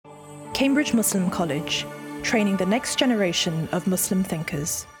Cambridge Muslim College, training the next generation of Muslim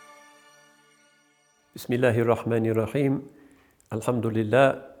thinkers. Bismillahir Rahmanir Rahim.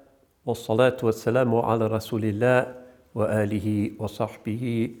 Alhamdulillah. Wassalatu wassalamu ala Rasulillah wa alihi wa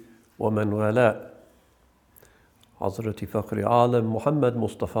sahbihi wa man wala. Hazreti Fakhri Alam Muhammad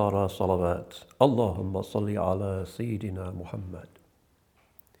Mustafa ra salawat. Allahumma salli ala Sayyidina Muhammad.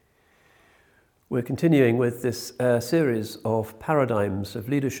 We're continuing with this series of paradigms of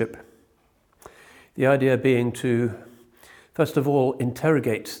leadership. The idea being to, first of all,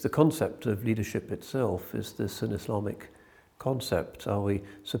 interrogate the concept of leadership itself. Is this an Islamic concept? Are we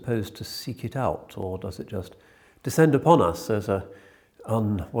supposed to seek it out, or does it just descend upon us as an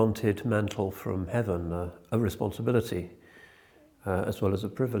unwanted mantle from heaven, a responsibility as well as a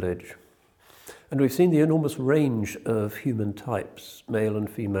privilege? And we've seen the enormous range of human types, male and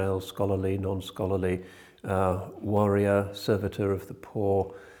female, scholarly, non-scholarly, warrior, servitor of the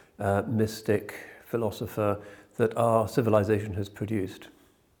poor, mystic, philosopher, that our civilization has produced.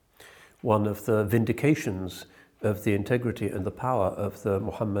 One of the vindications of the integrity and the power of the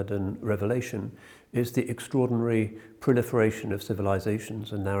Muhammadan revelation is the extraordinary proliferation of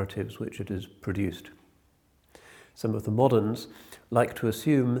civilizations and narratives which it has produced. Some of the moderns like to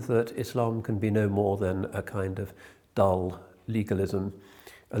assume that Islam can be no more than a kind of dull legalism,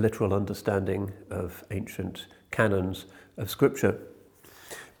 a literal understanding of ancient canons of scripture.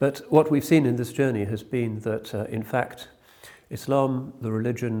 But what we've seen in this journey has been that, in fact, Islam, the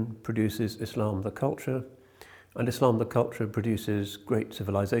religion, produces Islam, the culture, and Islam, the culture, produces great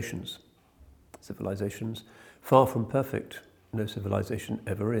civilizations. Civilizations far from perfect. No civilization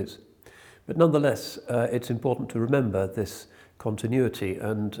ever is. But nonetheless, it's important to remember this continuity,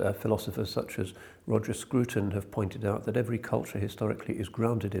 and philosophers such as Roger Scruton have pointed out that every culture historically is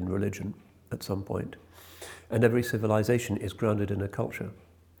grounded in religion at some point, and every civilization is grounded in a culture.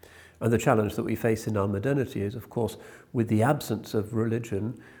 And the challenge that we face in our modernity is, of course, with the absence of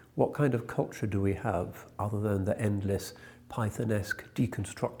religion, what kind of culture do we have other than the endless Pythonesque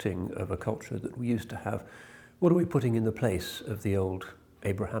deconstructing of a culture that we used to have? What are we putting in the place of the old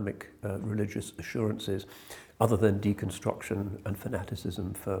Abrahamic religious assurances other than deconstruction and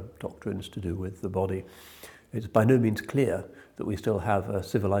fanaticism for doctrines to do with the body? It's by no means clear that we still have a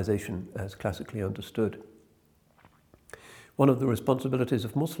civilization as classically understood. One of the responsibilities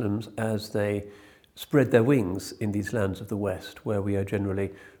of Muslims as they spread their wings in these lands of the West, where we are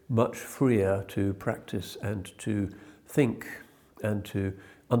generally much freer to practice and to think and to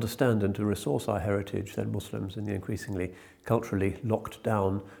understand and to resource our heritage than Muslims in the increasingly culturally locked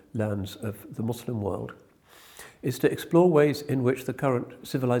down lands of the Muslim world, is to explore ways in which the current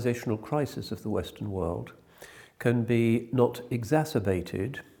civilizational crisis of the Western world can be not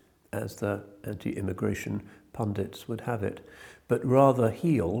exacerbated, as the anti-immigration pundits would have it, but rather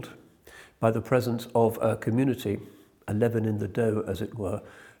healed by the presence of a community, a leaven in the dough, as it were,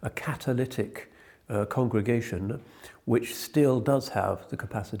 a catalytic congregation which still does have the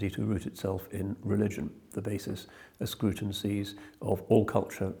capacity to root itself in religion, the basis, as Scruton sees, of all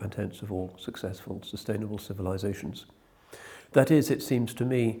culture and hence of all successful, sustainable civilizations. That is, it seems to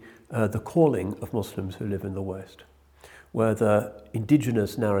me, the calling of Muslims who live in the West, where the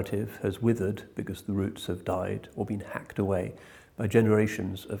indigenous narrative has withered because the roots have died or been hacked away by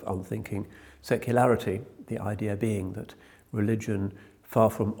generations of unthinking secularity, the idea being that religion, far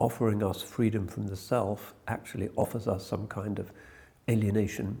from offering us freedom from the self, actually offers us some kind of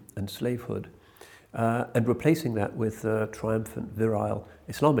alienation and slavehood, and replacing that with the triumphant, virile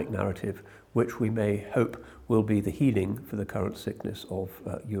Islamic narrative, which we may hope will be the healing for the current sickness of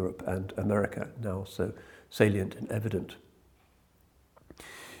Europe and America, now so salient and evident.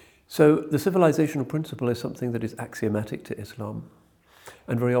 So the civilizational principle is something that is axiomatic to Islam,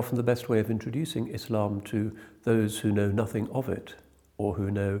 and very often the best way of introducing Islam to those who know nothing of it or who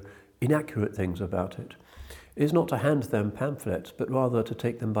know inaccurate things about it is not to hand them pamphlets, but rather to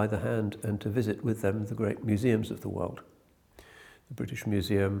take them by the hand and to visit with them the great museums of the world. The British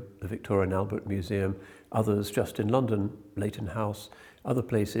Museum, the Victoria and Albert Museum, others just in London, Leighton House, other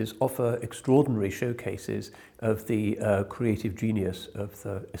places offer extraordinary showcases of the creative genius of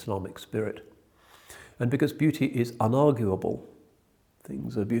the Islamic spirit. And because beauty is unarguable,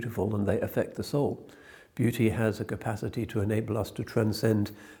 things are beautiful and they affect the soul. Beauty has a capacity to enable us to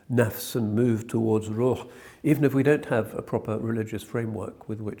transcend nafs and move towards ruh, even if we don't have a proper religious framework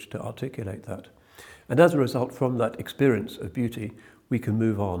with which to articulate that. And as a result, from that experience of beauty, we can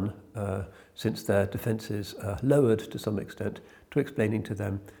move on, since their defences are lowered to some extent, to explaining to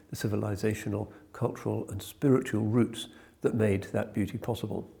them the civilizational, cultural and spiritual roots that made that beauty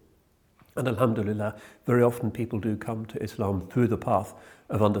possible. And alhamdulillah, very often people do come to Islam through the path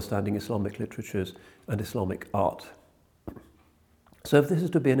of understanding Islamic literatures and Islamic art. So if this is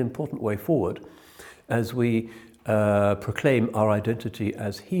to be an important way forward, as we proclaim our identity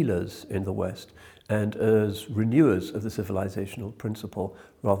as healers in the West and as renewers of the civilizational principle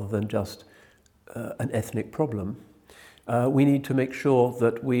rather than just an ethnic problem, we need to make sure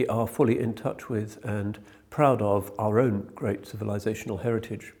that we are fully in touch with and proud of our own great civilizational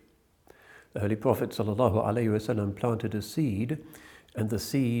heritage. The Holy Prophet ﷺ planted a seed, and the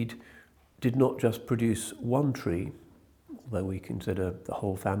seed did not just produce one tree, although we consider the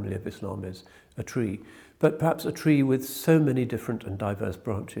whole family of Islam as a tree, but perhaps a tree with so many different and diverse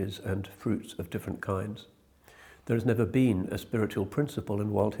branches and fruits of different kinds. There has never been a spiritual principle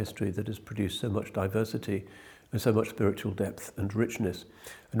in world history that has produced so much diversity and so much spiritual depth and richness.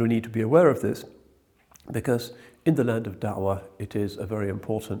 And we need to be aware of this because in the land of da'wah it is a very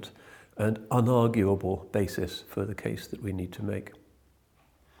important and unarguable basis for the case that we need to make.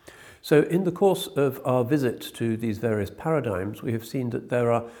 So in the course of our visit to these various paradigms, we have seen that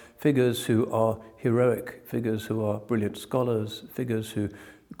there are figures who are heroic, figures who are brilliant scholars, figures who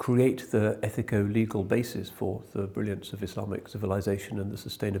create the ethico-legal basis for the brilliance of Islamic civilization and the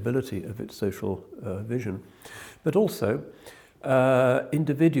sustainability of its social vision, but also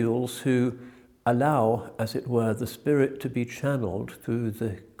individuals who allow, as it were, the spirit to be channeled through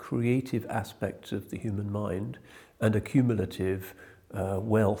the creative aspects of the human mind and a cumulative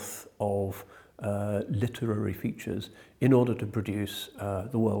wealth of literary features in order to produce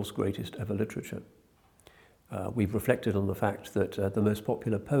the world's greatest ever literature. We've reflected on the fact that the most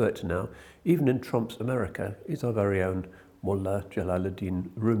popular poet now, even in Trump's America, is our very own Mullah Jalaluddin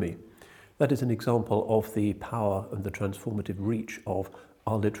Rumi. That is an example of the power and the transformative reach of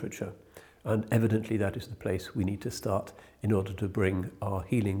our literature. And evidently that is the place we need to start in order to bring our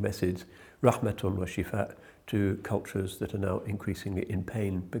healing message, rahmatun wa shifa, to cultures that are now increasingly in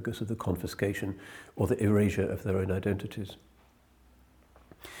pain because of the confiscation or the erasure of their own identities.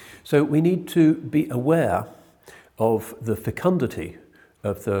 So we need to be aware of the fecundity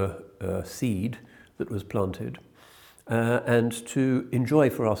of the seed that was planted and to enjoy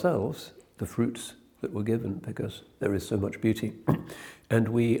for ourselves the fruits that were given, because there is so much beauty and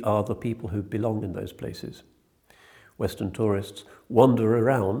we are the people who belong in those places. Western tourists wander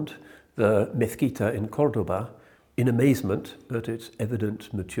around the mezquita in Cordoba in amazement at its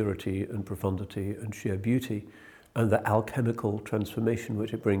evident maturity and profundity and sheer beauty, and the alchemical transformation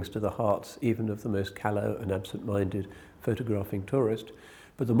which it brings to the hearts even of the most callow and absent-minded photographing tourist.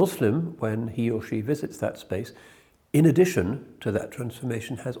 But the Muslim, when he or she visits that space, in addition to that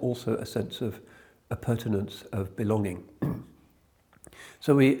transformation, has also a sense of a pertinence of belonging.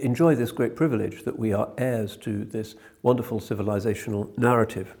 So we enjoy this great privilege that we are heirs to this wonderful civilizational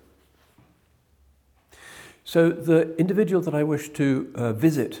narrative. So the individual that I wish to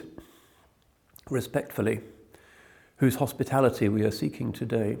visit respectfully, whose hospitality we are seeking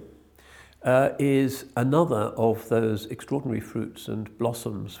today, is another of those extraordinary fruits and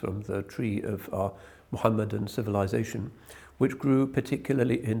blossoms from the tree of our Muhammadan civilization, which grew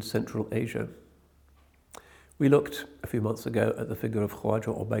particularly in Central Asia. We looked a few months ago at the figure of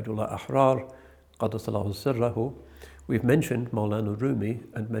Khwaja Ubaidullah Ahrar, Qaddasallahu Sirrahu. We've mentioned Maulana Rumi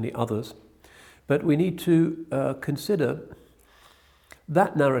and many others, but we need to consider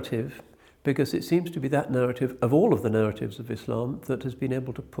that narrative, because it seems to be that narrative of all of the narratives of Islam that has been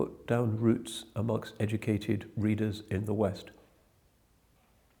able to put down roots amongst educated readers in the West.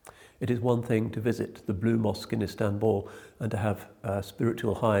 It is one thing to visit the Blue Mosque in Istanbul and to have a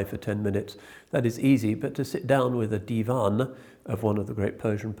spiritual high for 10 minutes. That is easy, but to sit down with a divan of one of the great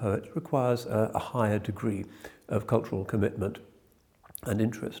Persian poets requires a higher degree of cultural commitment and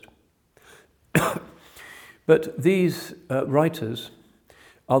interest. But these writers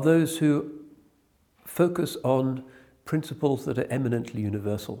are those who focus on principles that are eminently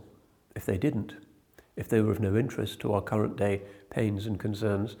universal. If they didn't, if they were of no interest to our current day pains and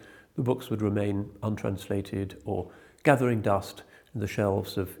concerns, the books would remain untranslated or gathering dust in the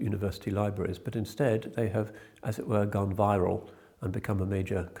shelves of university libraries. But instead, they have, as it were, gone viral and become a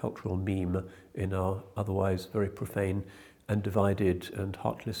major cultural meme in our otherwise very profane and divided and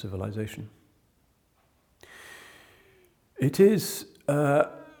heartless civilization. It is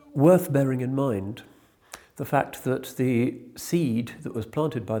worth bearing in mind the fact that the seed that was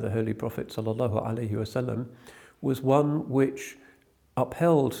planted by the Holy Prophet ﷺ was one which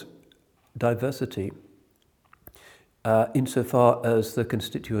upheld diversity insofar as the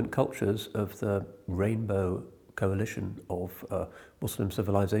constituent cultures of the rainbow coalition of Muslim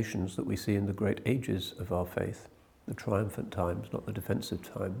civilizations that we see in the great ages of our faith, the triumphant times, not the defensive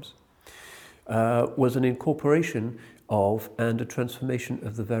times. was an incorporation of and a transformation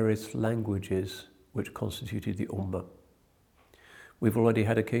of the various languages which constituted the Ummah. We've already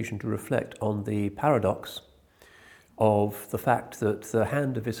had occasion to reflect on the paradox of the fact that the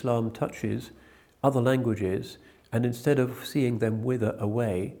hand of Islam touches other languages, and instead of seeing them wither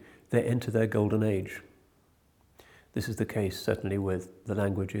away, they enter their golden age. This is the case certainly with the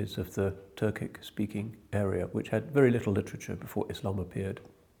languages of the Turkic-speaking area, which had very little literature before Islam appeared.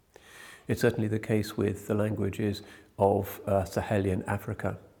 It's certainly the case with the languages of Sahelian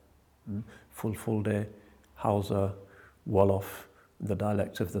Africa, Fulfulde, Hausa, Wolof, the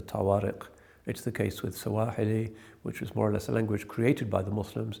dialects of the Tawarik. It's the case with Swahili, which was more or less a language created by the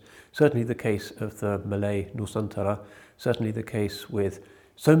Muslims. Certainly the case of the Malay Nusantara. Certainly the case with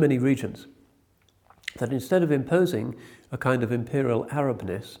so many regions, that instead of imposing a kind of imperial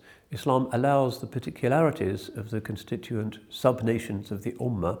Arabness, Islam allows the particularities of the constituent sub-nations of the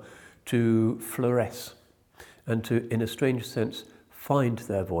Ummah to flourish and to, in a strange sense, find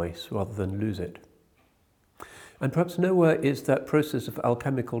their voice rather than lose it. And perhaps nowhere is that process of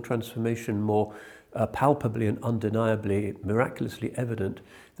alchemical transformation more palpably and undeniably, miraculously evident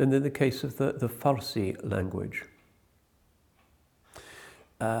than in the case of the Farsi language.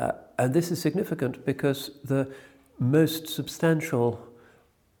 And this is significant because the most substantial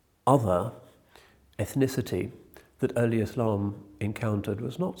other ethnicity that early Islam encountered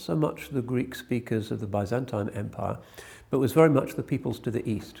was not so much the Greek speakers of the Byzantine Empire, but was very much the peoples to the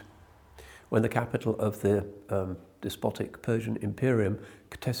east. When the capital of the despotic Persian imperium,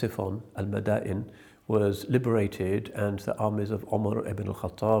 Ctesiphon al-Madain, was liberated, and the armies of Omar ibn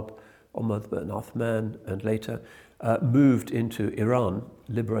al-Khattab, Umar ibn Uthman, and later moved into Iran,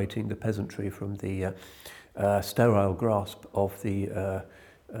 liberating the peasantry from the sterile grasp of the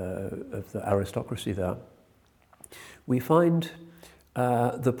aristocracy there. We find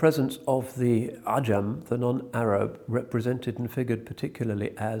the presence of the Ajam, the non-Arab, represented and figured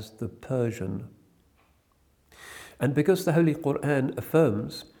particularly as the Persian. And because the Holy Quran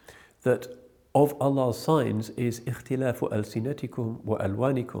affirms that of Allah's signs is ikhtilafu alsinatikum wa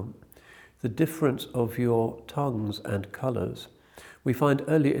alwanikum, the difference of your tongues and colours, we find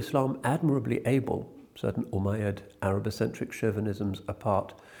early Islam admirably able, certain Umayyad Arabocentric chauvinisms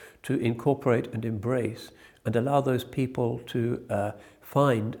apart, to incorporate and embrace and allow those people to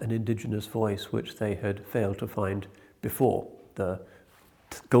find an indigenous voice which they had failed to find before the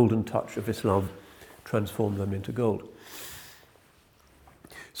golden touch of Islam transformed them into gold.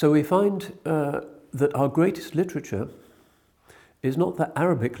 So we find that our greatest literature is not the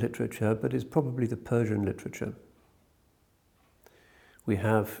Arabic literature, but is probably the Persian literature. We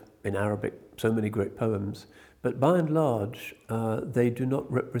have in Arabic so many great poems, but by and large, they do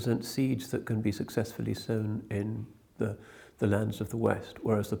not represent seeds that can be successfully sown in the lands of the West,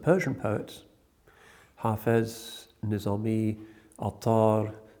 whereas the Persian poets, Hafez, Nizami,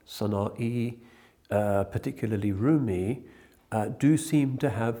 Attar, Sana'i, particularly Rumi, do seem to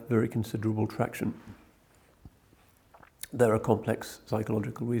have very considerable traction. There are complex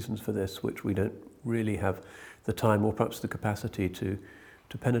psychological reasons for this, which we don't really have the time or perhaps the capacity to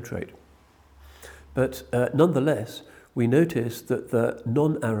penetrate. But nonetheless, we notice that the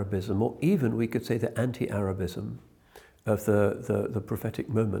non-Arabism, or even we could say the anti-Arabism of the prophetic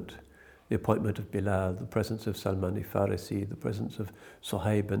moment, the appointment of Bilal, the presence of Salman al-Farisi, the presence of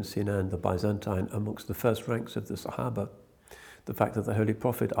Suhaib and Sinan, the Byzantine, amongst the first ranks of the Sahaba, the fact that the Holy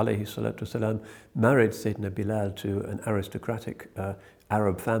Prophet ﷺ married Sayyidina Bilal to an aristocratic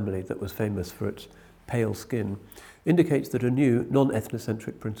Arab family that was famous for its pale skin, indicates that a new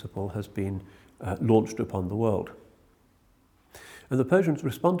non-ethnocentric principle has been launched upon the world. And the Persians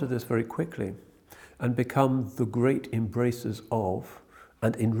respond to this very quickly and become the great embracers of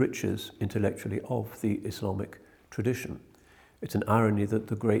and enrichers intellectually of the Islamic tradition. It's an irony that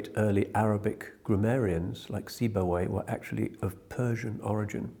the great early Arabic grammarians like Sibawayh were actually of Persian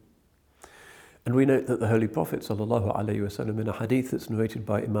origin. And we note that the Holy Prophet ﷺ, in a hadith that's narrated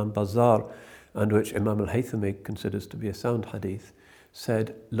by Imam Bazzar, and which Imam al-Haythami considers to be a sound hadith,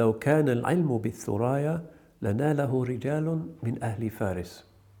 said, لو كان العلم بالثرايا لناله رجال من أهل فارس.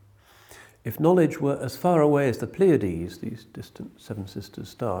 If knowledge were as far away as the Pleiades, these distant seven sister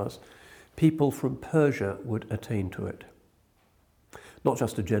stars, people from Persia would attain to it. Not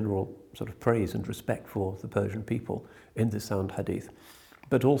just a general sort of praise and respect for the Persian people in this sound hadith,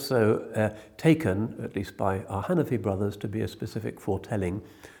 but also taken, at least by our Hanafi brothers, to be a specific foretelling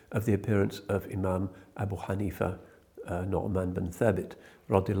of the appearance of Imam Abu Hanifa, Nu'man bin Thabit,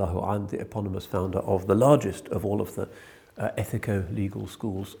 radiyallahu anh, the eponymous founder of the largest of all of the ethico-legal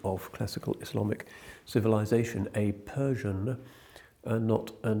schools of classical Islamic civilization, a Persian,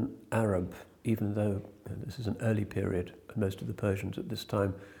 not an Arab. even though this is an early period, and most of the Persians at this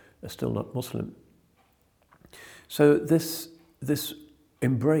time are still not Muslim. So this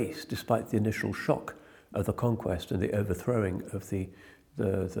embrace, despite the initial shock of the conquest and the overthrowing of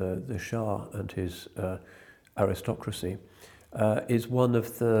the Shah and his aristocracy, is one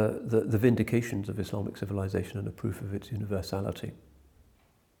of the vindications of Islamic civilization and a proof of its universality.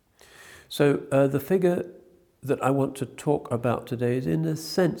 So the figure that I want to talk about today is, in a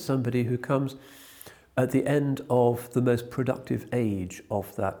sense, somebody who comes at the end of the most productive age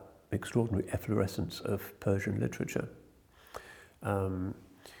of that extraordinary efflorescence of Persian literature,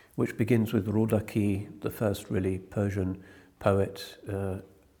 which begins with Rudaki, the first really Persian poet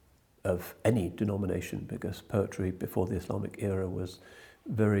of any denomination, because poetry before the Islamic era was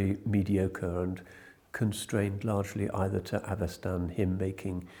very mediocre and constrained largely either to Avestan hymn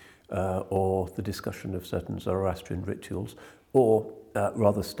making or the discussion of certain Zoroastrian rituals, or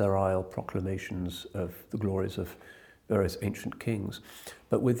rather sterile proclamations of the glories of various ancient kings.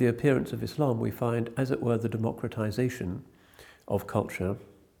 But with the appearance of Islam, we find, as it were, the democratization of culture,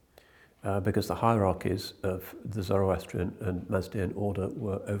 because the hierarchies of the Zoroastrian and Mazdaean order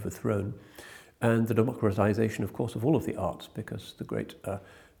were overthrown, and the democratization, of course, of all of the arts, because the great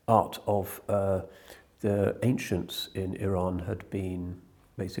art of the ancients in Iran had been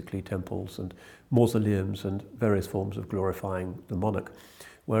basically temples and mausoleums and various forms of glorifying the monarch,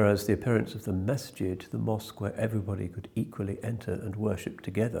 whereas the appearance of the masjid, the mosque where everybody could equally enter and worship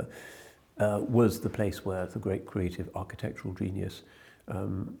together, was the place where the great creative architectural genius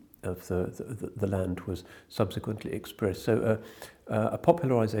of the land was subsequently expressed. So a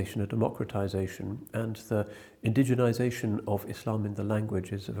popularization, a democratization, and the indigenization of Islam in the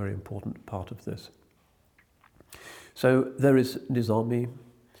language is a very important part of this. So there is Nizami,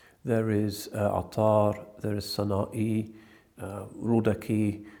 there is Attar, there is Sana'i,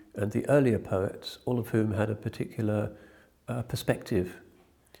 Rudaki, and the earlier poets, all of whom had a particular perspective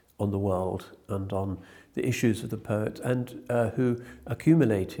on the world and on the issues of the poet, and who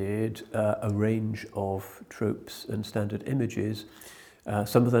accumulated a range of tropes and standard images.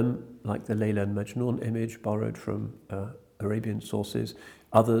 Some of them, like the Layla and Majnun image, borrowed from Arabian sources.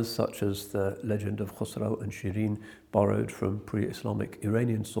 Others, such as the legend of Khusraw and Shirin, borrowed from pre-Islamic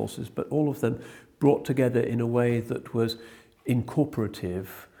Iranian sources, but all of them brought together in a way that was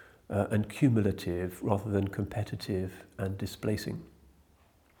incorporative and cumulative rather than competitive and displacing.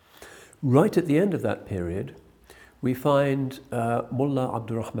 Right at the end of that period, we find Mullah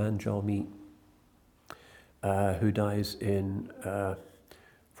al-Rahman Jami, who dies in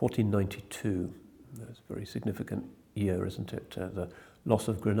 1492. That's a very significant year, isn't it? The loss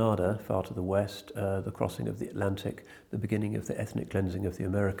of Granada, far to the west, the crossing of the Atlantic, the beginning of the ethnic cleansing of the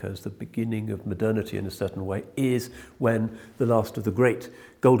Americas, the beginning of modernity in a certain way, is when the last of the great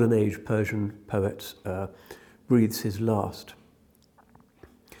Golden Age Persian poets breathes his last.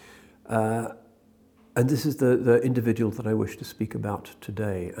 And this is the individual that I wish to speak about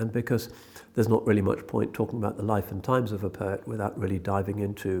today. And because there's not really much point talking about the life and times of a poet without really diving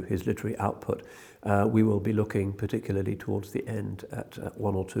into his literary output, we will be looking particularly towards the end at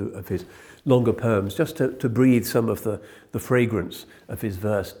one or two of his longer poems, just to breathe some of the fragrance of his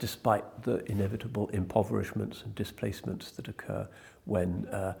verse, despite the inevitable impoverishments and displacements that occur when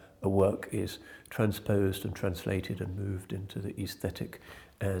a work is transposed and translated and moved into the aesthetic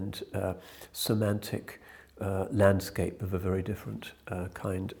and semantic landscape of a very different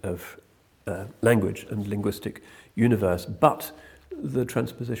kind of language and linguistic universe. But the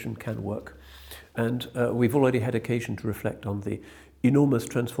transposition can work. And we've already had occasion to reflect on the enormous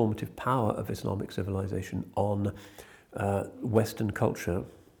transformative power of Islamic civilization on Western culture.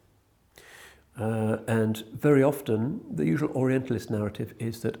 And very often, the usual Orientalist narrative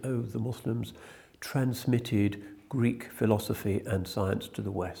is that, the Muslims transmitted Greek philosophy and science to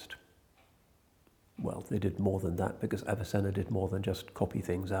the West. Well, they did more than that, because Avicenna did more than just copy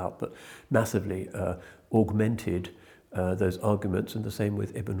things out, but massively augmented those arguments, and the same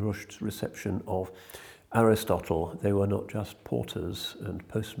with Ibn Rushd's reception of Aristotle. They were not just porters and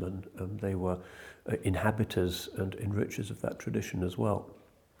postmen, they were inhabitors and enrichers of that tradition as well.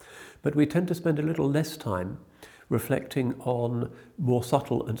 But we tend to spend a little less time reflecting on more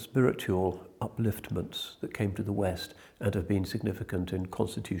subtle and spiritual upliftments that came to the West and have been significant in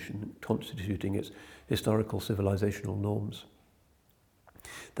constituting its historical civilizational norms.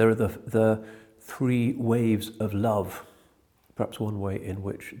 There are the three waves of love, perhaps one way in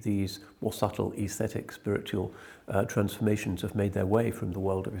which these more subtle aesthetic spiritual transformations have made their way from the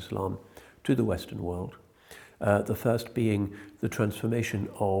world of Islam to the Western world. The first being the transformation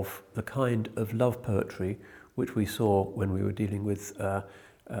of the kind of love poetry which we saw when we were dealing with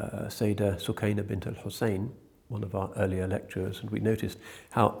Sayyidah Sukaina bint al-Hussein, one of our earlier lecturers, and we noticed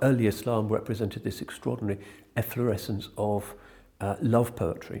how early Islam represented this extraordinary efflorescence of love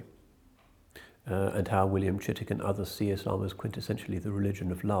poetry, and how William Chittick and others see Islam as quintessentially the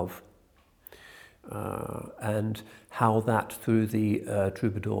religion of love, and how that through the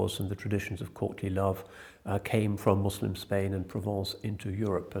troubadours and the traditions of courtly love came from Muslim Spain and Provence into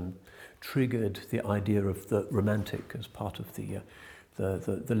Europe and triggered the idea of the romantic as part of the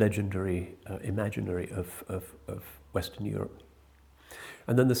legendary imaginary of Western Europe.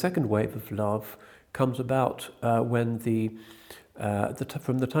 And then the second wave of love comes about when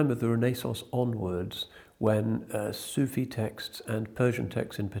from the time of the Renaissance onwards, when Sufi texts and Persian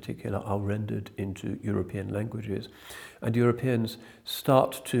texts in particular are rendered into European languages, and Europeans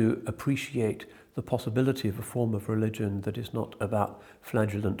start to appreciate the possibility of a form of religion that is not about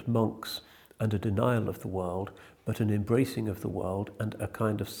flagellant monks and a denial of the world, but an embracing of the world and a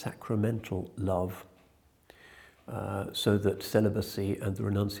kind of sacramental love, so that celibacy and the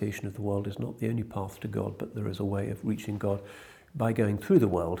renunciation of the world is not the only path to God, but there is a way of reaching God by going through the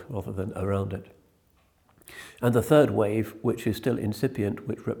world rather than around it. And the third wave, which is still incipient,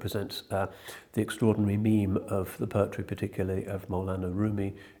 which represents the extraordinary meme of the poetry, particularly of Maulana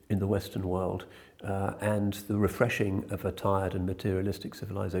Rumi in the Western world, and the refreshing of a tired and materialistic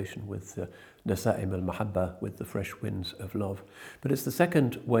civilization with Nasa'im al-Mahabba, with the fresh winds of love. But it's the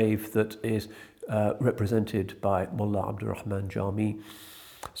second wave that is represented by Mullah Abdul-Rahman Jami,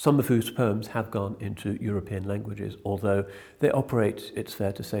 some of whose poems have gone into European languages, although they operate, it's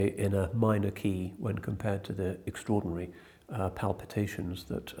fair to say, in a minor key when compared to the extraordinary palpitations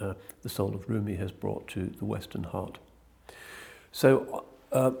that the soul of Rumi has brought to the Western heart. So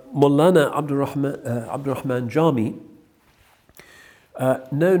Maulana Abdul-Rahman Jami,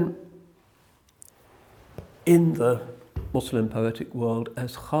 known in the Muslim poetic world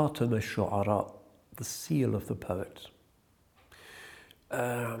as Khatam al-Shu'ara, the seal of the poets.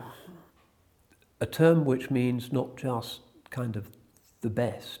 A term which means not just kind of the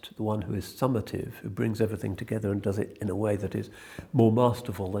best, the one who is summative, who brings everything together and does it in a way that is more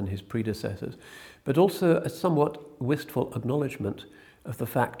masterful than his predecessors, but also a somewhat wistful acknowledgement of the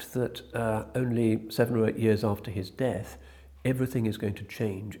fact that only 7 or 8 years after his death, everything is going to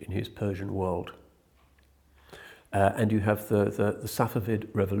change in his Persian world. And you have the Safavid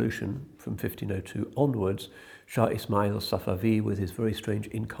revolution from 1502 onwards, Shah Ismail Safavi with his very strange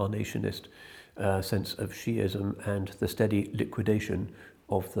incarnationist sense of Shi'ism and the steady liquidation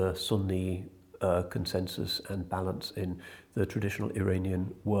of the Sunni consensus and balance in the traditional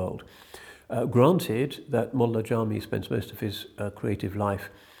Iranian world. Granted that Mullah Jami spends most of his creative life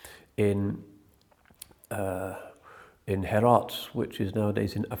in Herat, which is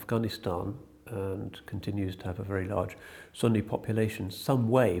nowadays in Afghanistan, and continues to have a very large Sunni population, some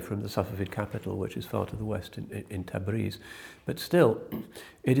way from the Safavid capital, which is far to the west in Tabriz. But still,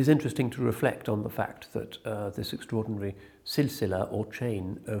 it is interesting to reflect on the fact that this extraordinary silsila or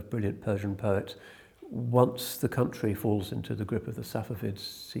chain of brilliant Persian poets, once the country falls into the grip of the Safavids,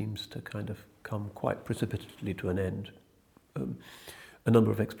 seems to kind of come quite precipitately to an end. A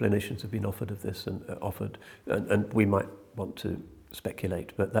number of explanations have been offered of this and we might want to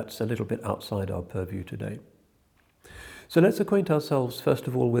speculate, but that's a little bit outside our purview today. So let's acquaint ourselves first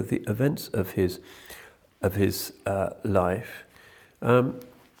of all with the events of his life.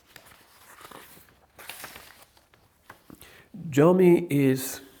 Jami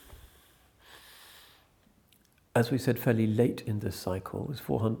is, as we said, fairly late in this cycle. It's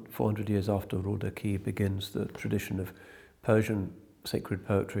 400 years after Rudaki begins the tradition of Persian sacred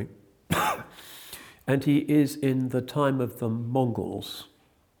poetry. And he is in the time of the Mongols,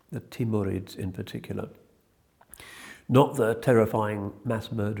 the Timurids in particular. Not the terrifying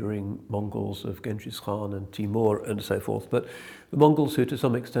mass-murdering Mongols of Genghis Khan and Timur and so forth, but the Mongols who to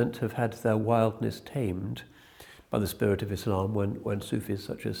some extent have had their wildness tamed by the spirit of Islam when Sufis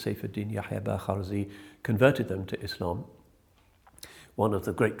such as Saifuddin Yahya Bakharzi converted them to Islam. One of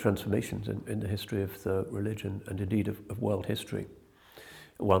the great transformations in the history of the religion and indeed of world history.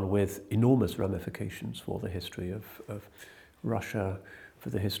 One with enormous ramifications for the history of Russia, for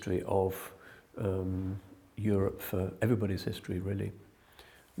the history of Europe, for everybody's history really.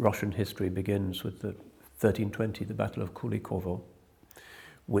 Russian history begins with the 1320, the Battle of Kulikovo,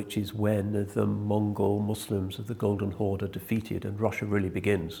 which is when the Mongol Muslims of the Golden Horde are defeated and Russia really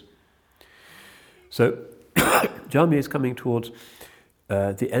begins. So Jami is coming towards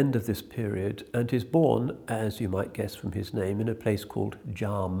the end of this period and is born, as you might guess from his name, in a place called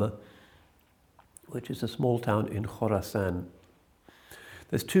Jam, which is a small town in Khorasan.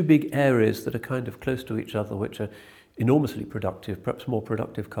 There's two big areas that are kind of close to each other, which are enormously productive, perhaps more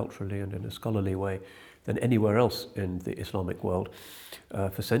productive culturally and in a scholarly way than anywhere else in the Islamic world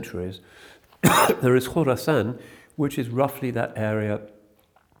for centuries. There is Khorasan, which is roughly that area,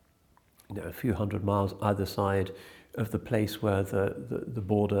 a few hundred miles either side of the place where the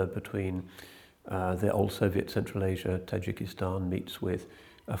border between the old Soviet Central Asia, Tajikistan, meets with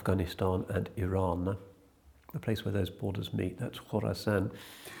Afghanistan and Iran. The place where those borders meet, that's Khorasan.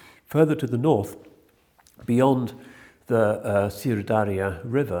 Further to the north, beyond the Sirdarya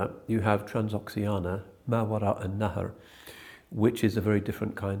River, you have Transoxiana, Mawara and Nahar, which is a very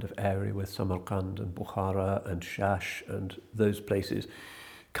different kind of area with Samarkand and Bukhara and Shash and those places,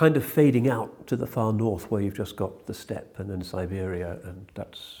 kind of fading out to the far north where you've just got the steppe and then Siberia, and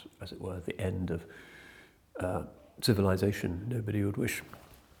that's, as it were, the end of civilization. Nobody would wish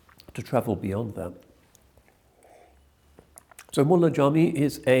to travel beyond that. So Mullah Jami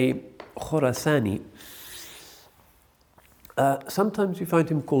is a Khorasani. Sometimes you find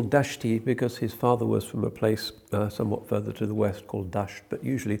him called Dashti because his father was from a place somewhat further to the west called Dasht, but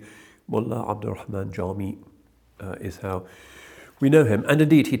usually Mullah al-Rahman Jami is how we know him. And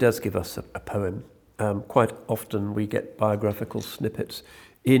indeed, he does give us a poem. Quite often we get biographical snippets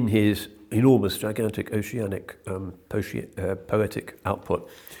in his enormous, gigantic, oceanic poetic output.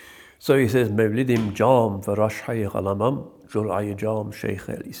 So he says, Mevlidim Jam Varashhay Ghalamam, Jur'ay Jam Sheikh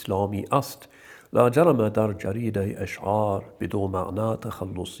al-Islami Ast, La Jarama Dar Jarida Ash'ar, Bido Ma'na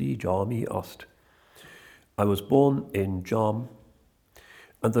Takhallusi Jami Ast. I was born in Jam,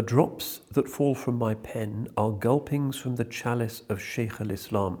 and the drops that fall from my pen are gulpings from the chalice of Sheikh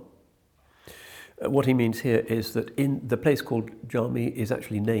al-Islam. What he means here is that in the place called Jami is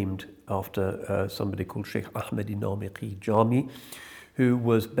actually named after somebody called Sheikh Ahmed Namiqi Jami, who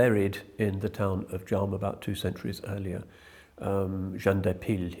was buried in the town of Jam about 2 centuries earlier.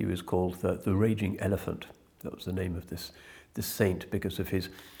 Jandapil, he was called the Raging Elephant. That was the name of this saint because of his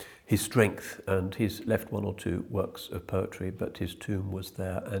strength, and he's left 1 or 2 works of poetry, but his tomb was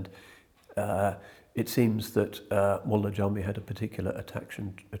there, and it seems that Mullah Jami had a particular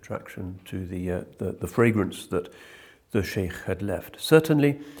attraction to the fragrance that the Sheikh had left.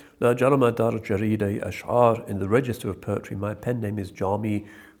 Certainly, La Jarama Dar Jarida Ash'ar, in the register of poetry, my pen name is Jami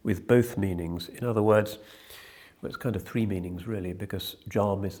with both meanings. In other words, well, it's kind of 3 meanings really, because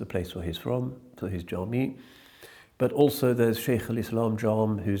Jam is the place where he's from, so he's Jami. But also there's Sheikh al-Islam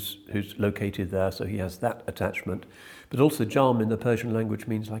Jam, who's located there, so he has that attachment. But also Jam in the Persian language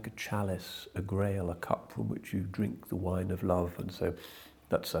means like a chalice, a grail, a cup from which you drink the wine of love. And so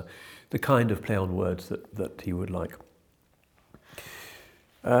that's the kind of play on words that he would like.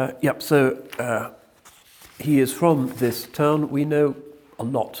 He is from this town. We know a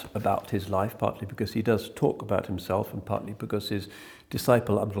lot about his life, partly because he does talk about himself and partly because his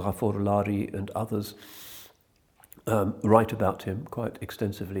disciple Abdul Ghaffur al-Lari and others write about him quite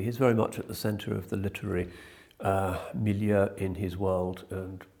extensively. He's very much at the centre of the literary milieu in his world,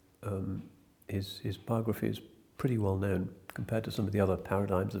 and his biography is pretty well known compared to some of the other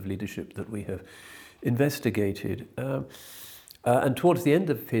paradigms of leadership that we have investigated. And towards the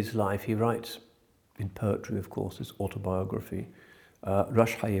end of his life, he writes in poetry, of course, his autobiography,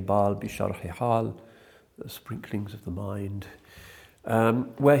 Rashhay Bal Bisharhi Hal, the sprinklings of the mind,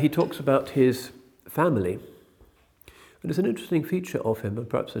 where he talks about his family. And it's an interesting feature of him, and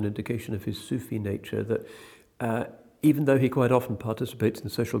perhaps an indication of his Sufi nature, that even though he quite often participates in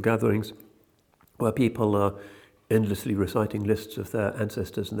social gatherings where people are endlessly reciting lists of their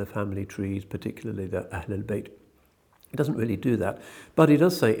ancestors and their family trees, particularly their Ahl al-Bayt, he doesn't really do that. But he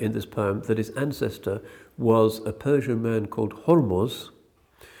does say in this poem that his ancestor was a Persian man called Hormuz,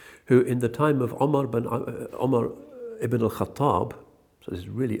 who in the time of Omar ibn al-Khattab, so this is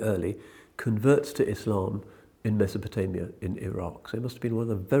really early, converts to Islam in Mesopotamia, in Iraq. So he must have been one of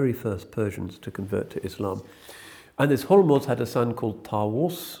the very first Persians to convert to Islam. And this Hormuz had a son called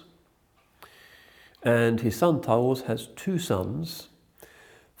Tawus, and his son Tawus has 2 sons,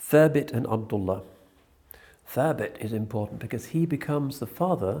 Thabit and Abdullah. Thabit is important because he becomes the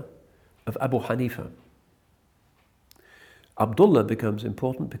father of Abu Hanifa. Abdullah becomes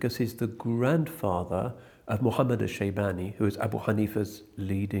important because he's the grandfather of Muhammad al-Shaybani, who is Abu Hanifa's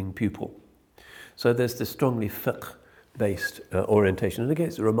leading pupil. So there's this strongly fiqh-based orientation. And again,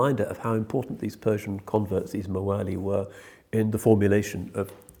 it's a reminder of how important these Persian converts, these Mawali, were in the formulation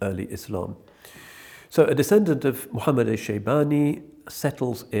of early Islam. So a descendant of Muhammad al-Shaybani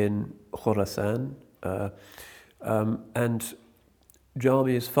settles in Khorasan, and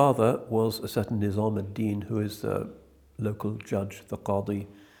Jami's father was a certain Nizam ad-Din, who is the local judge, the Qadi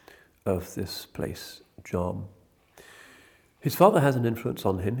of this place, Jam. His father has an influence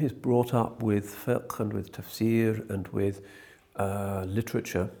on him. He's brought up with fiqh and with tafsir and with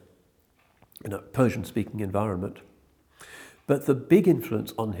literature in a Persian-speaking environment. But the big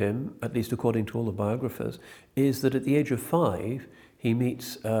influence on him, at least according to all the biographers, is that at the age of 5, he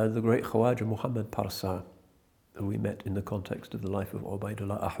meets the great Khawaja Muhammad Parsa, who we met in the context of the life of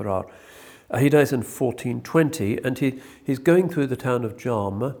Ubaydullah Ahrar. He dies in 1420, and he's going through the town of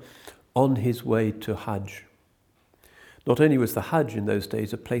Jami on his way to Hajj. Not only was the Hajj in those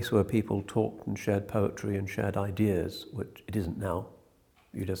days a place where people talked and shared poetry and shared ideas, which it isn't now.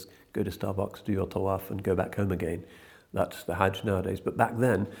 You just go to Starbucks, do your tawaf and go back home again. That's the Hajj nowadays. But back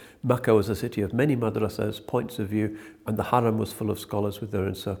then, Makkah was a city of many madrasas, points of view, and the Haram was full of scholars with their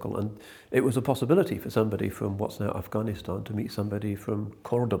own circle. And it was a possibility for somebody from what's now Afghanistan to meet somebody from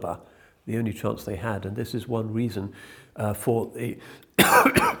Cordoba, the only chance they had. And this is one reason for the,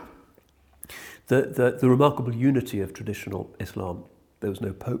 the remarkable unity of traditional Islam. There was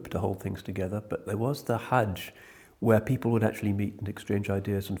no pope to hold things together, but there was the Hajj, where people would actually meet and exchange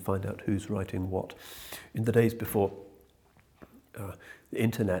ideas and find out who's writing what. In the days before the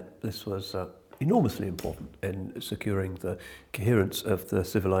internet, this was enormously important in securing the coherence of the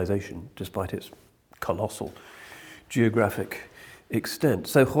civilization, despite its colossal geographic extent.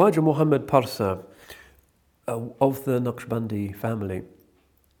 So Khawaja Muhammad Parsa, of the Naqshbandi family,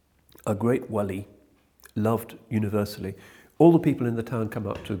 a great wali, loved universally. All the people in the town come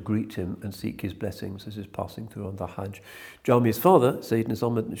up to greet him and seek his blessings as he's passing through on the Hajj. Jami's father, Sheikh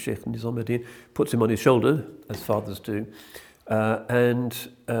Nizamuddin, puts him on his shoulder, as fathers do, and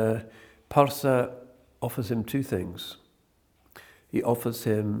Parsa offers him two things. He offers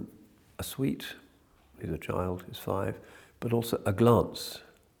him a sweet, he's a child, he's 5, but also a glance,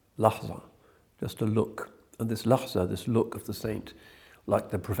 lahza, just a look. And this lahza, this look of the saint, like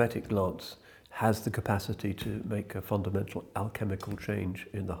the prophetic glance, has the capacity to make a fundamental alchemical change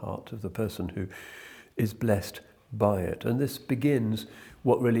in the heart of the person who is blessed by it. And this begins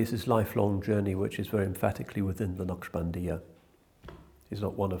what really is his lifelong journey, which is very emphatically within the Naqshbandiyya. He's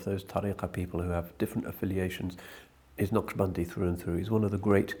not one of those tariqah people who have different affiliations. He's Naqshbandi through and through. He's one of the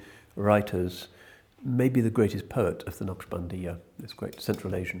great writers, maybe the greatest poet of the Naqshbandiyya, this great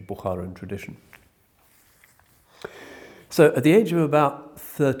Central Asian Bukharan tradition. So at the age of about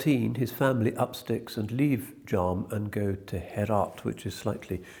 13, his family up sticks and leave Jam and go to Herat, which is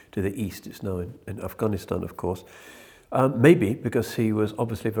slightly to the east. It's now in Afghanistan, of course. Maybe because he was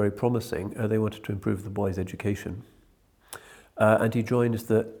obviously very promising, they wanted to improve the boy's education. And he joins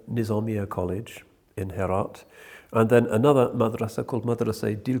the Nizamiya College in Herat. And then another madrasa called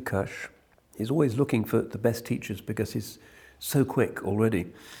Madrasa Dilkash. He's always looking for the best teachers because he's so quick already.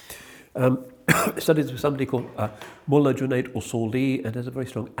 Studies with somebody called Mullah Junaid Usuli, and has a very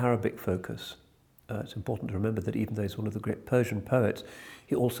strong Arabic focus. It's important to remember that even though he's one of the great Persian poets,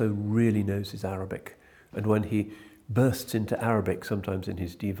 he also really knows his Arabic. And when he bursts into Arabic, sometimes in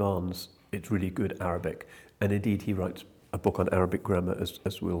his divans, it's really good Arabic. And indeed, he writes a book on Arabic grammar,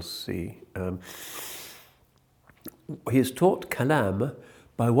 as we'll see. He is taught kalam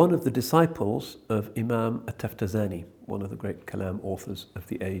by one of the disciples of Imam at-Taftazani, one of the great kalam authors of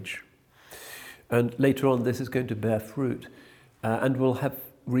the age. And later on, this is going to bear fruit, and we'll have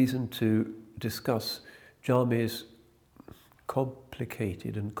reason to discuss Jami's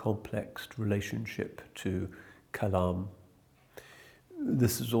complicated and complex relationship to kalam.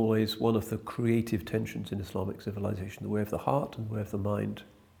 This is always one of the creative tensions in Islamic civilization, the way of the heart and the way of the mind.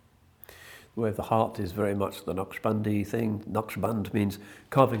 The way of the heart is very much the Naqshbandi thing. Naqshband means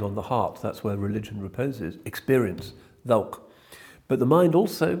carving on the heart. That's where religion reposes, experience, dhawq. But the mind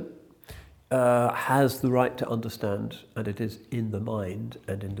also has the right to understand, and it is in the mind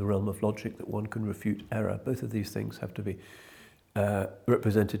and in the realm of logic that one can refute error. Both of these things have to be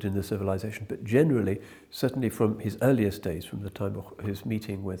represented in the civilization. But generally, certainly from his earliest days, from the time of his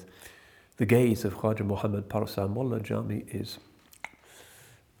meeting with the gaze of Khawaja Muhammad Parsa, Mullah Jami is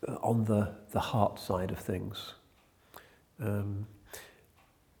on the heart side of things.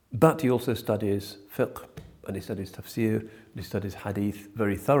 But he also studies fiqh, and he studies tafsir, and he studies hadith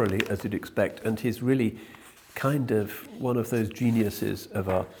very thoroughly, as you'd expect, and he's really kind of one of those geniuses of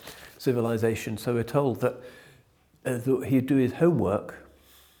our civilization. So we're told that he'd do his homework,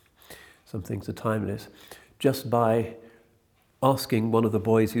 some things are timeless, just by asking one of the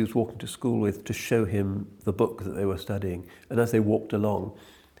boys he was walking to school with to show him the book that they were studying. And as they walked along,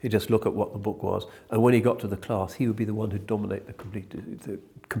 he'd just look at what the book was, and when he got to the class, he would be the one who'd dominate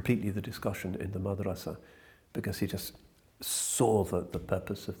completely the discussion in the madrasa, because he just saw the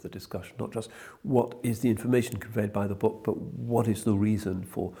purpose of the discussion, not just what is the information conveyed by the book, but what is the reason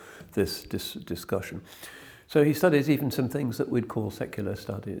for this discussion. So he studies even some things that we'd call secular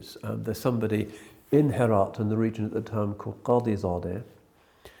studies. There's somebody in Herat, in the region at the time, called Qadizadeh,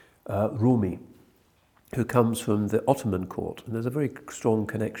 Rumi, who comes from the Ottoman court. And there's a very strong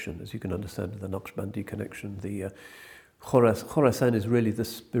connection, as you can understand, the Naqshbandi connection. The Khorasan is really the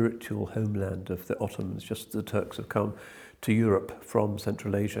spiritual homeland of the Ottomans, just the Turks have come to Europe from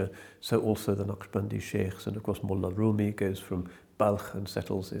Central Asia, so also the Naqshbandi sheikhs, and of course Mullah Rumi goes from Balkh and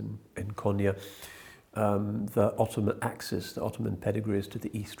settles in Konya. The Ottoman axis, the Ottoman pedigree is to the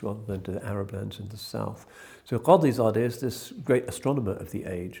east rather than to the Arab lands in the south. So Qadizadeh is this great astronomer of the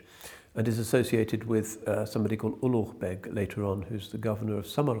age and is associated with somebody called Ulugh Beg later on, who's the governor of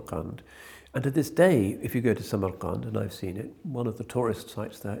Samarkand. And to this day, if you go to Samarkand, and I've seen it, one of the tourist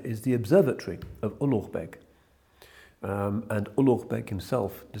sites there is the observatory of Ulugh Beg. And Ulugh Beg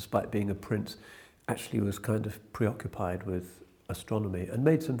himself, despite being a prince, actually was kind of preoccupied with astronomy and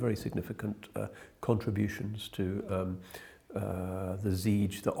made some very significant contributions to the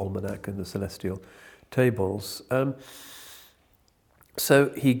Zij, the almanac, and the celestial tables. So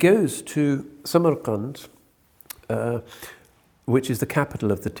he goes to Samarkand, which is the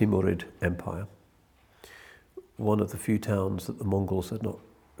capital of the Timurid Empire, one of the few towns that the Mongols had not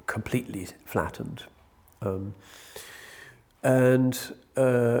completely flattened. And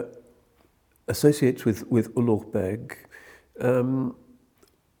associates with Ulugh Beg.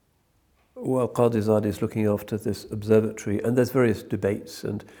 Well, Qadizadeh is looking after this observatory, and there's various debates,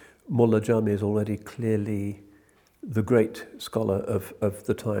 and Mullah Jami is already clearly the great scholar of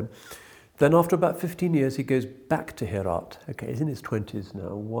the time. Then after about 15 years, he goes back to Herat. Okay, he's in his 20s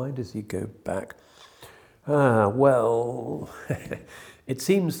now. Why does he go back? Well, it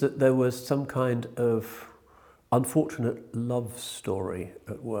seems that there was some kind of unfortunate love story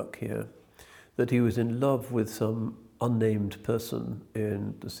at work here, that he was in love with some unnamed person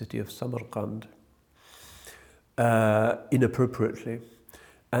in the city of Samarkand, inappropriately,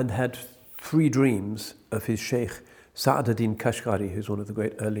 and had 3 dreams of his sheikh, Sa'ad ad-Din Kashgari, who's one of the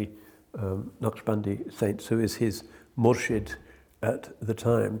great early Naqshbandi saints, who is his murshid at the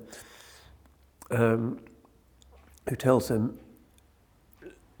time, who tells him,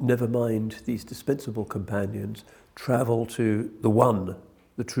 never mind these dispensable companions, travel to the one,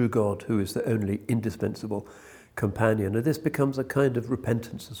 the true God, who is the only indispensable companion. And this becomes a kind of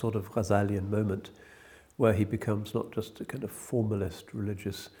repentance, a sort of Ghazalian moment, where he becomes not just a kind of formalist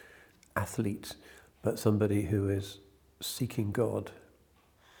religious athlete, but somebody who is seeking God.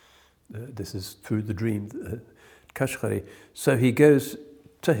 This is through the dream, Kashgari. So he goes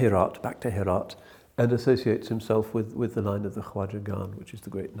to Herat, back to Herat, and associates himself with the line of the Khwajagan, which is the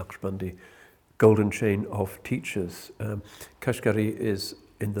great Naqshbandi golden chain of teachers. Kashgari is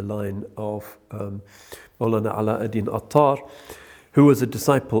in the line of Maulana Ala-ad-Din Attar, who was a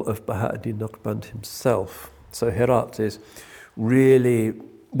disciple of Baha'u'ddin Naqshband himself. So Herat is really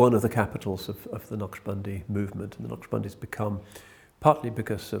one of the capitals of the Naqshbandi movement, and the Naqshbandis become, partly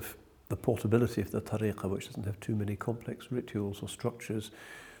because of the portability of the tariqah, which doesn't have too many complex rituals or structures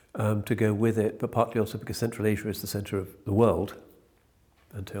to go with it, but partly also because Central Asia is the centre of the world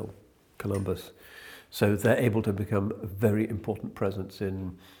until Columbus. So they're able to become a very important presence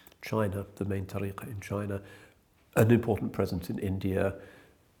in China, the main tariqah in China, an important presence in India,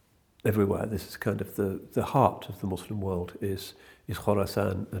 everywhere. This is kind of the heart of the Muslim world is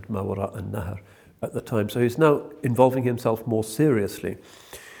Khorasan and Mawara and Nahr at the time. So he's now involving himself more seriously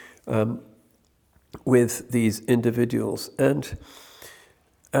with these individuals. And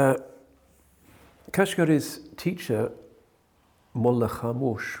Kashgari's teacher, Mullah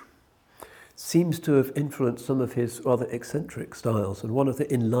Khamosh, seems to have influenced some of his rather eccentric styles. And one of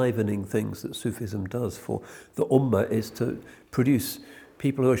the enlivening things that Sufism does for the Ummah is to produce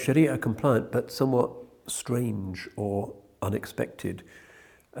people who are Sharia compliant but somewhat strange or unexpected.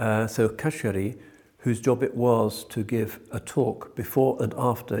 So Kashgari, whose job it was to give a talk before and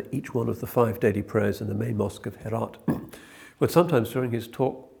after each one of the 5 daily prayers in the main mosque of Herat, would sometimes during his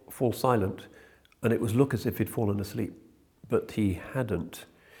talk fall silent, and it was look as if he'd fallen asleep, but he hadn't.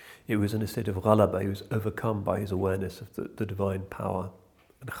 It was in a state of ghalaba. He was overcome by his awareness of the divine power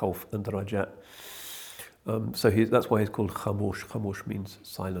and khawf and rajat. So that's why he's called Khamosh. Khamosh means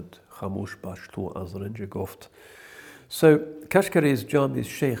silent. Khamosh bashtu azranj goft. So Kashgari is Jami's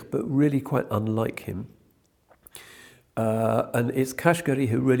sheikh, but really quite unlike him. And it's Kashgari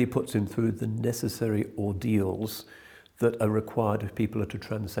who really puts him through the necessary ordeals that are required if people are to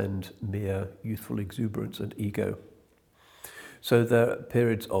transcend mere youthful exuberance and ego. So there are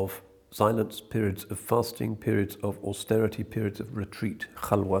periods of silence, periods of fasting, periods of austerity, periods of retreat,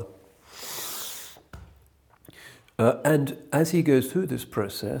 khalwa. And as he goes through this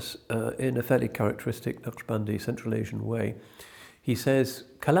process, in a fairly characteristic Naqshbandi Central Asian way, he says,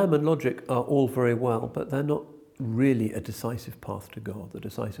 kalam and logic are all very well, but they're not really a decisive path to God. The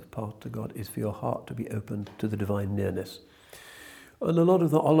decisive path to God is for your heart to be opened to the divine nearness. And a lot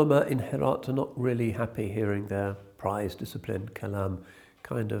of the ulama in Herat are not really happy hearing their prized discipline, kalam,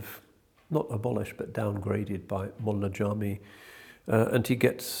 kind of not abolished but downgraded by Mullah Jami. And he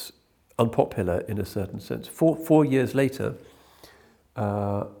gets unpopular in a certain sense. 4 years later,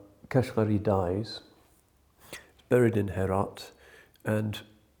 Kashgari dies, is buried in Herat, and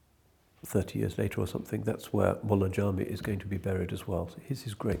 30 years later or something, that's where Mullah Jami is going to be buried as well. So he's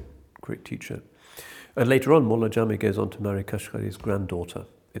his great teacher. And later on, Mullah Jami goes on to marry Kashgari's granddaughter.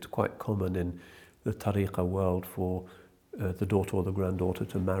 It's quite common in the tariqah world for the daughter or the granddaughter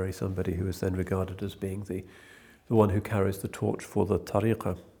to marry somebody who is then regarded as being the one who carries the torch for the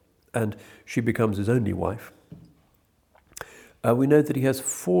tariqah. And she becomes his only wife. We know that he has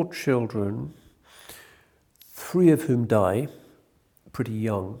 4 children, 3 of whom die pretty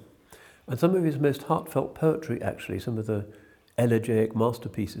young. And some of his most heartfelt poetry, actually, some of the elegiac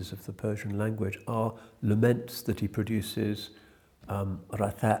masterpieces of the Persian language, are laments that he produces,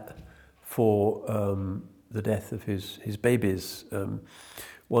 rathat, for the death of his babies.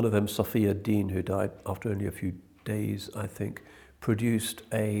 One of them, Safiya ad-Din, who died after only a few days, I think, produced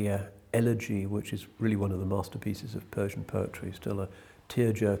a elegy, which is really one of the masterpieces of Persian poetry, still a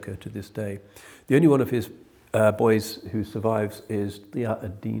tearjerker to this day. The only one of his boys who survives is Diya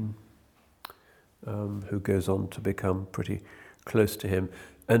ad-Din, who goes on to become pretty close to him,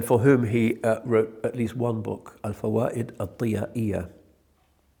 and for whom he wrote at least one book, Al-Fawaid al-Diya'iyya,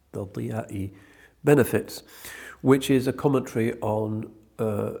 the Diya'i benefits, which is a commentary on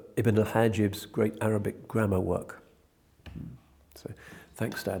Ibn al-Hajib's great Arabic grammar work. So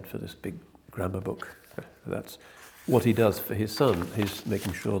thanks, Dad, for this big grammar book. That's what he does for his son. He's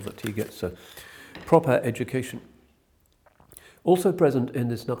making sure that he gets a proper education. Also present in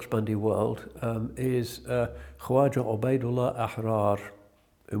this Naqshbandi world is Khwaja Ubaidullah Ahrar,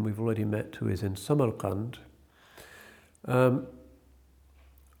 whom we've already met, who is in Samarkand. Khwaja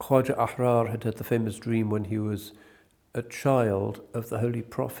Ahrar had the famous dream when he was a child of the Holy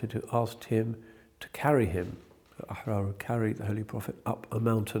Prophet, who asked him to carry him. Ahrar would carry the Holy Prophet up a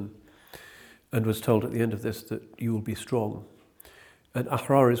mountain, and was told at the end of this that you will be strong. And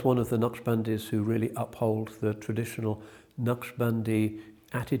Ahrar is one of the Naqshbandis who really uphold the traditional Naqshbandi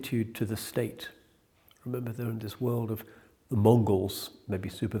attitude to the state. Remember, they're in this world of the Mongols, maybe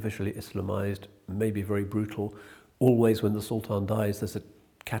superficially Islamized, maybe very brutal. Always when the Sultan dies, there's a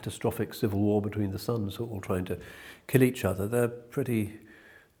catastrophic civil war between the sons who are all trying to kill each other. They're pretty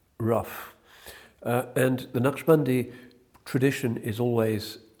rough. And the Naqshbandi tradition is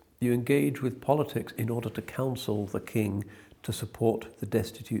always, you engage with politics in order to counsel the king to support the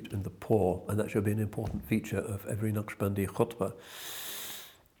destitute and the poor, and that should be an important feature of every Naqshbandi khutbah.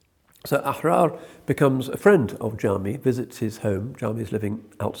 So Ahrar becomes a friend of Jami, visits his home. Jami is living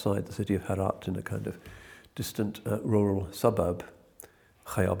outside the city of Herat in a kind of distant rural suburb,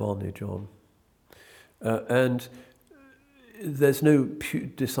 Khayabani-Jan. And there's no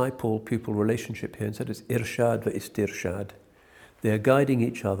disciple-pupil relationship here. Instead, it's irshad wa istirshad. They're guiding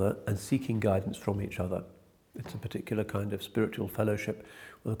each other and seeking guidance from each other. It's a particular kind of spiritual fellowship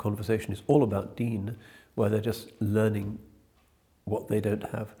where the conversation is all about deen, where they're just learning what they don't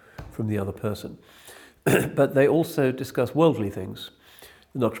have from the other person. But they also discuss worldly things.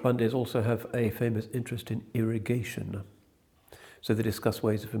 The Naqshbandis also have a famous interest in irrigation. So they discuss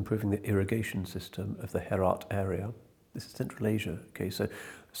ways of improving the irrigation system of the Herat area. This is Central Asia. Okay, so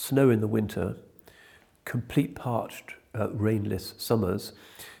snow in the winter, complete parched, rainless summers.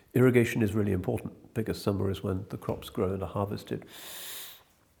 Irrigation is really important because summer is when the crops grow and are harvested.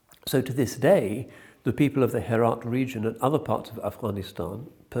 So to this day, the people of the Herat region and other parts of Afghanistan,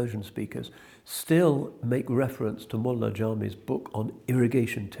 Persian speakers, still make reference to Mullah Jami's book on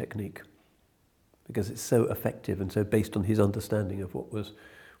irrigation technique because it's so effective and so based on his understanding of what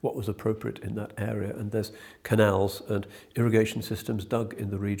was appropriate in that area. And there's canals and irrigation systems dug in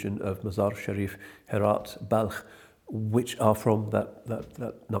the region of Mazar Sharif, Herat, Balkh, which are from that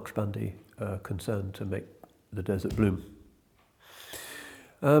Naqshbandi concern to make the desert bloom.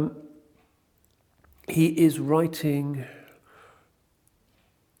 He is writing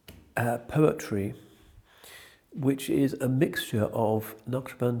poetry which is a mixture of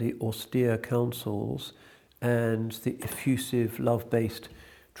Naqshbandi austere counsels and the effusive, love-based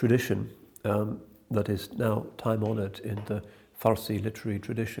tradition that is now time-honoured in the Farsi literary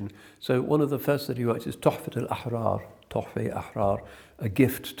tradition. So one of the first that he writes is Tuhfat al-Ahrar, Tuhfe Ahrar, a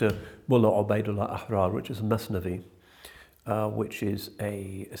gift to Mullah Ubaidullah Ahrar, which is a Masnavi, which is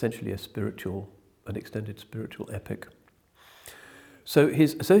essentially an extended spiritual epic. So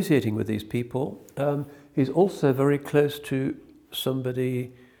he's associating with these people. He's also very close to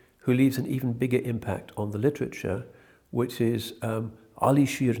somebody who leaves an even bigger impact on the literature, which is Ali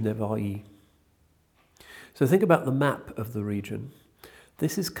Shir Nevai. So think about the map of the region.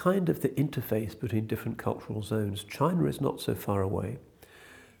 This is kind of the interface between different cultural zones. China is not so far away.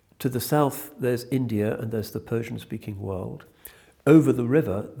 To the south, there's India and there's the Persian-speaking world. Over the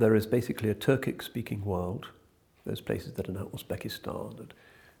river, there is basically a Turkic-speaking world. There's places that are now Uzbekistan and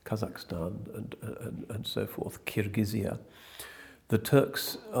Kazakhstan and so forth, Kyrgyzia. The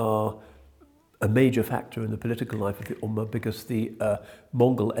Turks are a major factor in the political life of the Ummah because the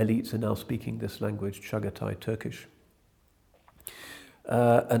Mongol elites are now speaking this language, Chagatai Turkish.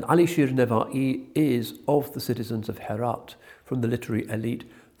 And Ali Shir Nevai is, of the citizens of Herat, from the literary elite,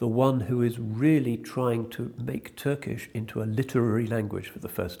 the one who is really trying to make Turkish into a literary language for the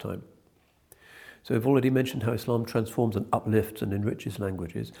first time. So we've already mentioned how Islam transforms and uplifts and enriches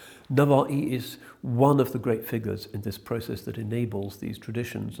languages. Nevai is one of the great figures in this process that enables these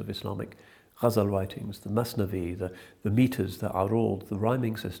traditions of Islamic ghazal writings, the Masnavi, the meters, the arud, the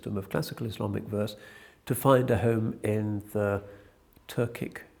rhyming system of classical Islamic verse, to find a home in the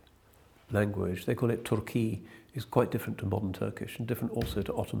Turkic language. They call it Turki. It's quite different to modern Turkish and different also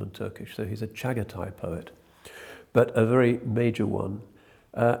to Ottoman Turkish. So he's a Chagatai poet, but a very major one.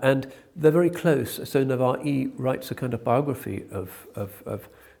 And they're very close. So Nevai writes a kind of biography of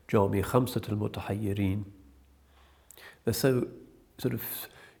Jami, Khamsat al-Mutahayyirin. They're so sort of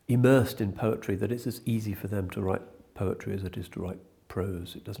immersed in poetry that it's as easy for them to write poetry as it is to write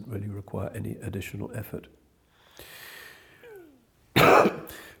prose. It doesn't really require any additional effort.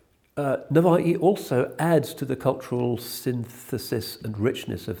 Nevai also adds to the cultural synthesis and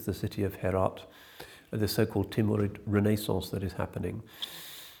richness of the city of Herat, the so-called Timurid Renaissance that is happening,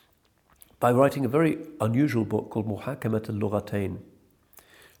 by writing a very unusual book called Muhakamat al-Lughatain,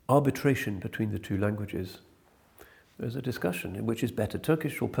 arbitration between the two languages. There's a discussion in which is better,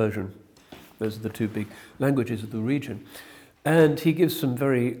 Turkish or Persian. Those are the two big languages of the region. And he gives some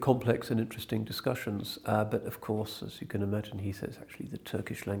very complex and interesting discussions. But of course, as you can imagine, he says actually the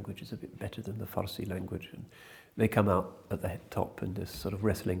Turkish language is a bit better than the Farsi language. And they come out at the top in this sort of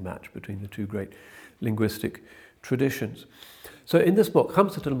wrestling match between the two great linguistic traditions. So in this book,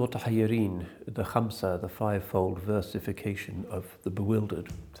 Khamsat al-Mutahayyirin, the Khamsa, the fivefold versification of the bewildered,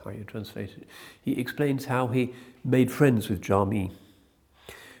 that's how you translate it, he explains how he made friends with Jami.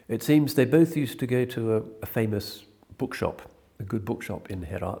 It seems they both used to go to a famous bookshop, a good bookshop in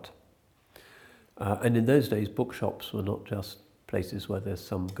Herat. And in those days, bookshops were not just places where there's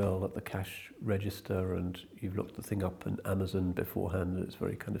some girl at the cash register and you've looked the thing up on Amazon beforehand and it's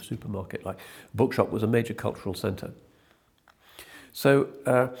very kind of supermarket-like. Bookshop was a major cultural centre. So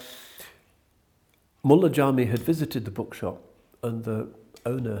Mullah Jami had visited the bookshop and the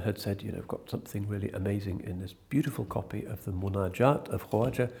owner had said, I've got something really amazing in this beautiful copy of the Munajat of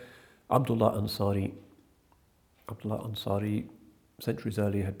Khwaja Abdullah Ansari. Abdullah Ansari, centuries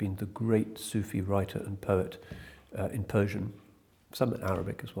earlier, had been the great Sufi writer and poet in Persian, some in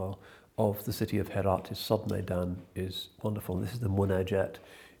Arabic as well, of the city of Herat. His Sad Maidan is wonderful. This is the Munajat,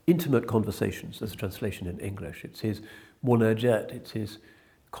 intimate conversations. There's a translation in English. It's his Munajat, it's his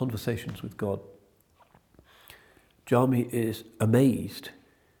conversations with God. Jami is amazed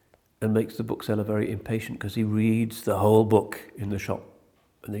and makes the bookseller very impatient because he reads the whole book in the shop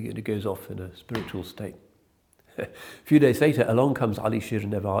and then it goes off in a spiritual state. A few days later, along comes Ali Shir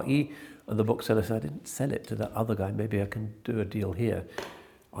Nevai, and the bookseller said, I didn't sell it to that other guy, maybe I can do a deal here.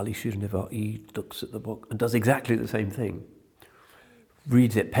 Ali Shir Nevai looks at the book and does exactly the same thing.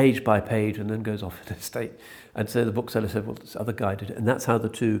 Reads it page by page and then goes off in a state. And so the bookseller said, well, this other guy did it. And that's how the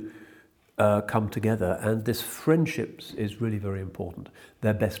two come together. And this friendship is really very important.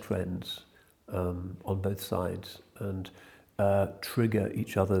 They're best friends on both sides and trigger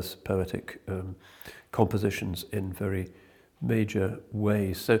each other's poetic compositions in very major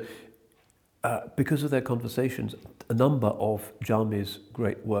ways. So because of their conversations, a number of Jami's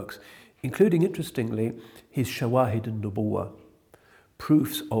great works, including, interestingly, his Shawahid al-Nubuwah,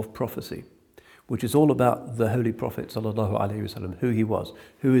 proofs of prophecy, which is all about the Holy Prophet sallallahu alaihi wasallam, who he was,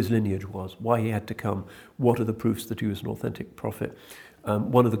 who his lineage was, why he had to come, what are the proofs that he was an authentic prophet.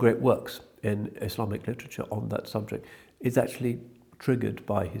 One of the great works in Islamic literature on that subject is actually triggered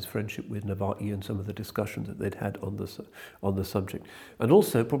by his friendship with Nevai and some of the discussions that they'd had on the subject. And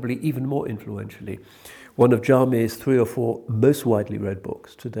also, probably even more influentially, one of Jami's 3 or 4 most widely read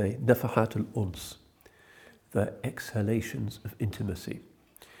books today, Nafahat al-Uns, the exhalations of intimacy,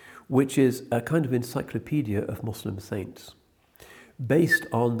 which is a kind of encyclopedia of Muslim saints, based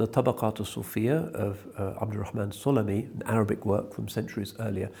on the Tabaqat al-Sufiya of al-Rahman Sulami, an Arabic work from centuries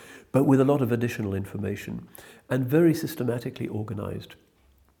earlier, but with a lot of additional information and very systematically organized.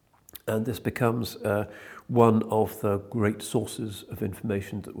 And this becomes one of the great sources of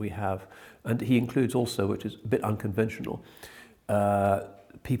information that we have. And he includes also, which is a bit unconventional,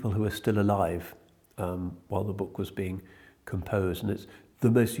 people who are still alive while the book was being composed. And it's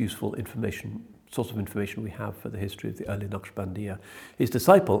the most useful source of information we have for the history of the early Naqshbandiyya. His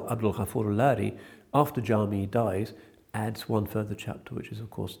disciple, Abdul Ghafur al-Lari, after Jami dies, adds one further chapter, which is, of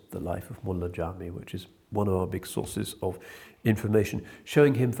course, the life of Mullah Jami, which is one of our big sources of information,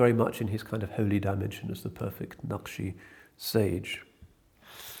 showing him very much in his kind of holy dimension as the perfect Naqshi sage.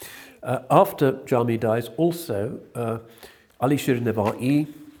 After Jami dies, also, Ali Shir Nawa'i,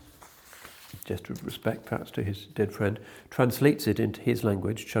 gesture of respect perhaps to his dead friend, translates it into his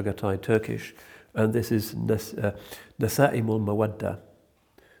language, Chagatai Turkish, and this is Nasa'im al-Mawadda,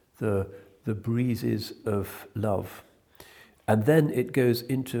 the breezes of love. And then it goes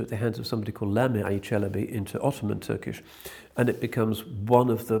into the hands of somebody called Lami'i Chalabi into Ottoman Turkish, and it becomes one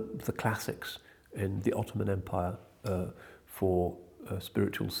of the classics in the Ottoman Empire for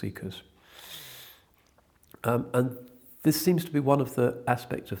spiritual seekers. And this seems to be one of the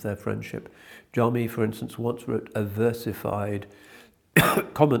aspects of their friendship. Jami, for instance, once wrote a versified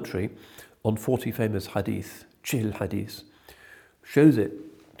commentary on 40 famous hadith, Chil hadith, shows it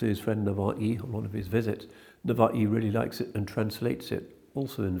to his friend Nawa'i on one of his visits. Nawa'i really likes it and translates it,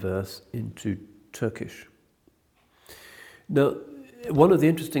 also in verse, into Turkish. Now, one of the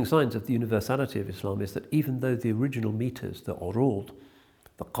interesting signs of the universality of Islam is that even though the original meters, the urud,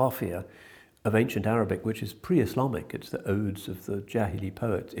 the qafiyah of ancient Arabic, which is pre-Islamic, it's the odes of the Jahili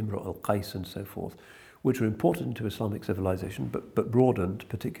poets, Imru al-Qais and so forth, which are important to Islamic civilization, but broadened,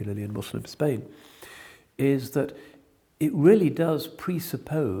 particularly in Muslim Spain, is that it really does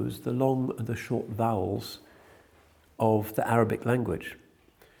presuppose the long and the short vowels of the Arabic language.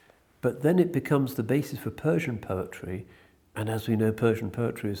 But then it becomes the basis for Persian poetry, and as we know, Persian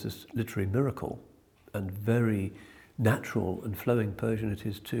poetry is this literary miracle, and very natural and flowing Persian it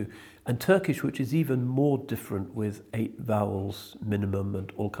is too. And Turkish, which is even more different with 8 vowels minimum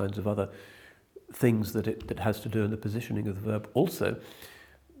and all kinds of other things that it has to do in the positioning of the verb, also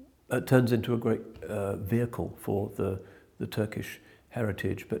turns into a great vehicle for the Turkish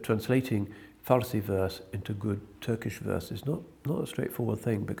heritage. But translating Farsi verse into good Turkish verse is not a straightforward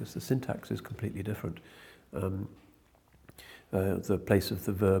thing, because the syntax is completely different. The place of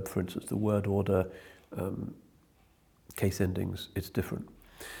the verb, for instance, the word order, case endings, it's different.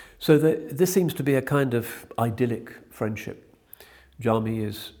 So this seems to be a kind of idyllic friendship. Jami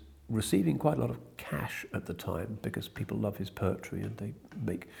is receiving quite a lot of cash at the time because people love his poetry and they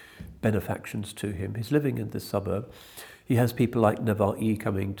make benefactions to him. He's living in this suburb. He has people like Nawa'i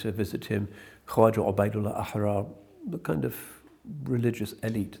coming to visit him, Khwaja Ubaidullah Ahrar, the kind of religious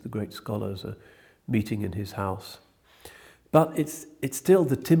elite, the great scholars are meeting in his house. But it's still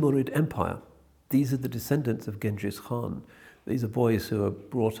the Timurid Empire. These are the descendants of Genghis Khan. These are boys who are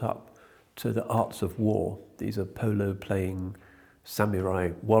brought up to the arts of war. These are polo-playing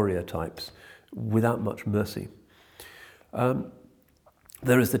samurai warrior types without much mercy.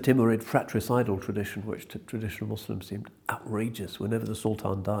 There is the Timurid fratricidal tradition, which to traditional Muslims seemed outrageous. Whenever the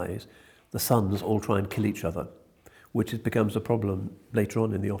Sultan dies, the sons all try and kill each other, which becomes a problem later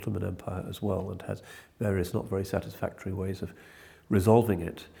on in the Ottoman Empire as well, and has various not very satisfactory ways of resolving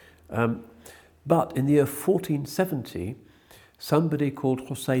it. But in the year 1470, somebody called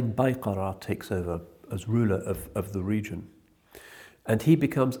Hussein Baiqara takes over as ruler of the region. And he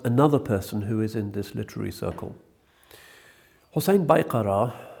becomes another person who is in this literary circle. Hussein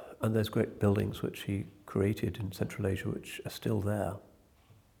Baiqara, and there's great buildings which he created in Central Asia which are still there,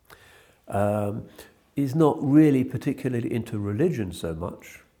 is not really particularly into religion so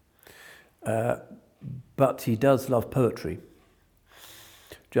much, but he does love poetry.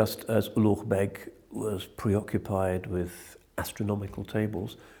 Just as Ulugh Beg was preoccupied with astronomical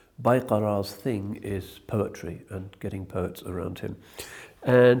tables, Baiqara's thing is poetry and getting poets around him.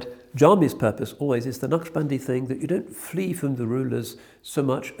 And Jami's purpose always is the Naqshbandi thing, that you don't flee from the rulers so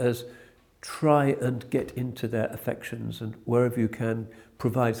much as try and get into their affections, and wherever you can,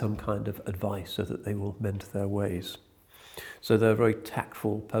 provide some kind of advice so that they will mend their ways. So there are very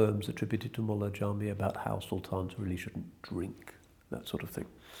tactful poems attributed to Mullah Jami about how sultans really shouldn't drink, that sort of thing.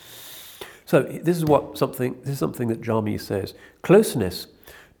 So this is something that Jami says. Closeness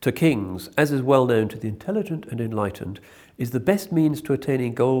to kings, as is well known to the intelligent and enlightened, is the best means to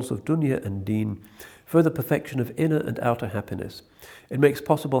attaining goals of dunya and deen, further perfection of inner and outer happiness. It makes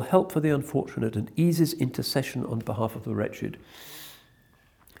possible help for the unfortunate and eases intercession on behalf of the wretched.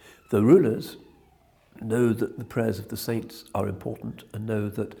 The rulers know that the prayers of the saints are important and know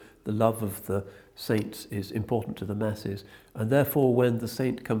that the love of the saints is important to the masses, and therefore when the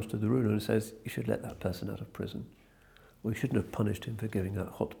saint comes to the ruler and says, you should let that person out of prison, or you shouldn't have punished him for giving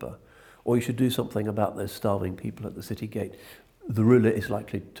that khutbah, or you should do something about those starving people at the city gate, the ruler is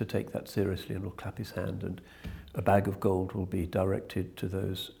likely to take that seriously and will clap his hand, and a bag of gold will be directed to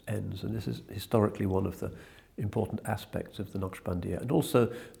those ends. And this is historically one of the important aspects of the Naqshbandiya. And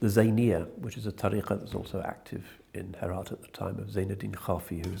also the Zayniyah, which is a tariqah that's also active in Herat at the time, of Zainuddin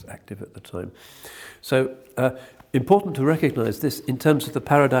Khafi, who was active at the time. So important to recognize this in terms of the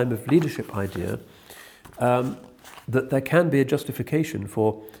paradigm of leadership idea, that there can be a justification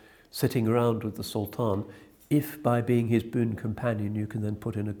for sitting around with the Sultan if by being his boon companion you can then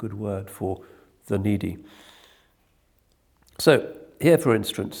put in a good word for the needy. So here, for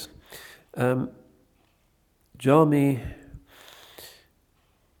instance, Jami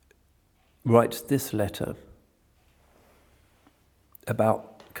writes this letter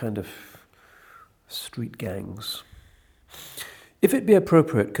about kind of street gangs. If it be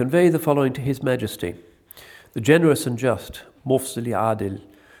appropriate, convey the following to His Majesty, the generous and just, Mufsili Adil,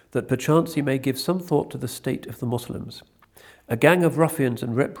 that perchance he may give some thought to the state of the Muslims. A gang of ruffians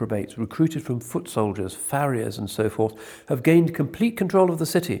and reprobates recruited from foot soldiers, farriers and so forth have gained complete control of the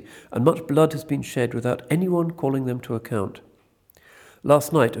city, and much blood has been shed without anyone calling them to account.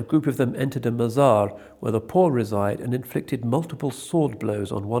 Last night a group of them entered a mazar where the poor reside and inflicted multiple sword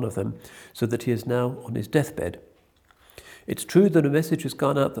blows on one of them, so that he is now on his deathbed. It's true that a message has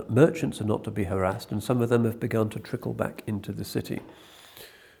gone out that merchants are not to be harassed, and some of them have begun to trickle back into the city,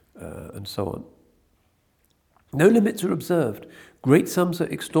 and so on. No limits are observed. Great sums are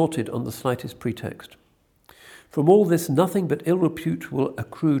extorted on the slightest pretext. From all this, nothing but ill repute will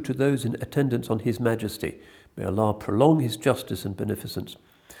accrue to those in attendance on His Majesty. May Allah prolong His justice and beneficence.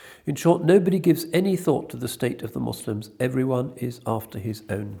 In short, nobody gives any thought to the state of the Muslims. Everyone is after his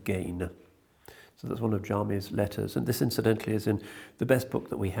own gain. So that's one of Jami's letters. And this, incidentally, is in the best book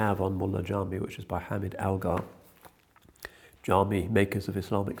that we have on Mullah Jami, which is by Hamid Algar. Jami, Makers of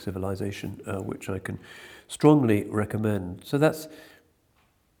Islamic Civilization, which I can strongly recommend. So that's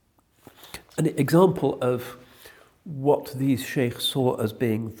an example of what these sheikhs saw as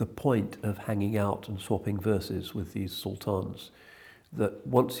being the point of hanging out and swapping verses with these sultans. That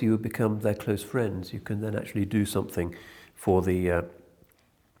once you become their close friends, you can then actually do something for the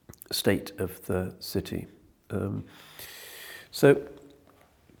state of the city. But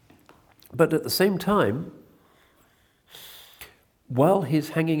at the same time, while he's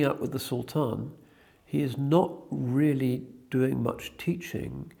hanging out with the sultan, he is not really doing much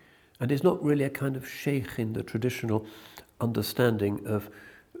teaching, and is not really a kind of sheikh in the traditional understanding of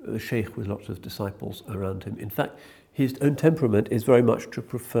a sheikh with lots of disciples around him. In fact, his own temperament is very much to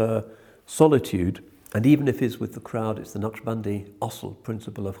prefer solitude, and even if he's with the crowd, it's the Naqshbandi asl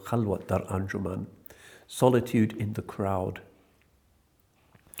principle of khalwat dar anjuman, solitude in the crowd.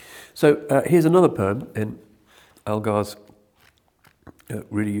 So here's another poem in Algar's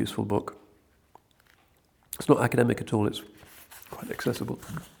really useful book. It's not academic at all, it's quite accessible.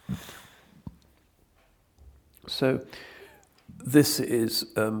 So this is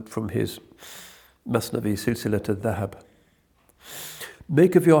from his Masnavi Silsilat al-Dhahab.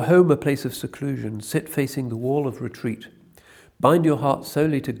 Make of your home a place of seclusion, sit facing the wall of retreat. Bind your heart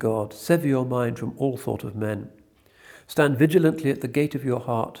solely to God, sever your mind from all thought of men. Stand vigilantly at the gate of your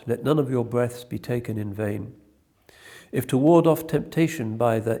heart, let none of your breaths be taken in vain. If to ward off temptation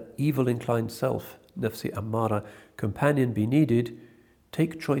by the evil-inclined self, nafsi ammara, companion be needed,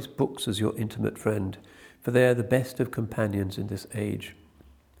 take choice books as your intimate friend, for they are the best of companions in this age.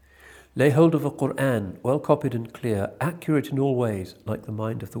 Lay hold of a Qur'an, well copied and clear, accurate in all ways, like the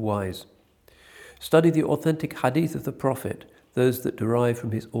mind of the wise. Study the authentic hadith of the Prophet, those that derive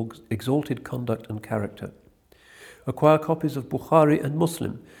from his exalted conduct and character. Acquire copies of Bukhari and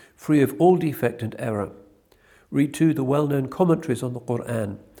Muslim, free of all defect and error. Read too the well-known commentaries on the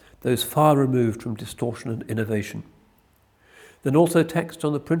Qur'an, those far removed from distortion and innovation. Then also texts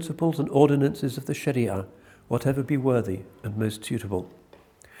on the principles and ordinances of the Sharia, whatever be worthy and most suitable.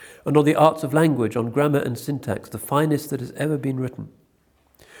 And on the arts of language, on grammar and syntax, the finest that has ever been written.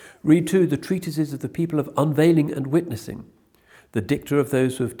 Read too the treatises of the people of unveiling and witnessing, the dicta of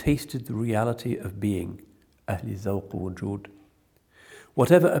those who have tasted the reality of being, ahli zawq wujud.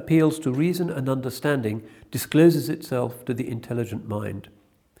 Whatever appeals to reason and understanding discloses itself to the intelligent mind.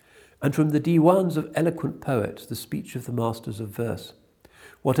 And from the diwans of eloquent poets, the speech of the masters of verse,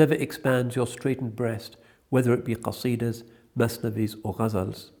 whatever expands your straightened breast, whether it be qasidas, masnavis or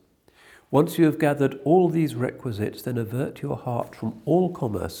ghazals. Once you have gathered all these requisites, then avert your heart from all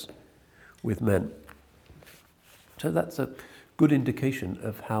commerce with men. So that's a good indication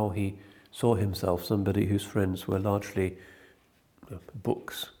of how he saw himself, somebody whose friends were largely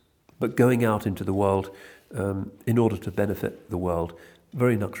books, but going out into the world in order to benefit the world.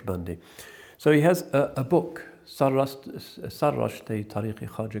 Very Naqshbandi. So he has a book, Sarrashte Tariq-e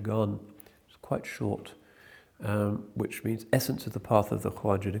Khajagan. It's quite short, which means Essence of the Path of the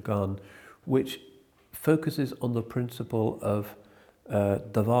Khwajagan, which focuses on the principle of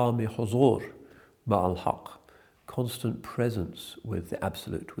Dawami Huzur Ma'al Haq, constant presence with the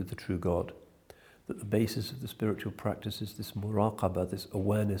Absolute, with the true God. That the basis of the spiritual practice is this muraqabah, this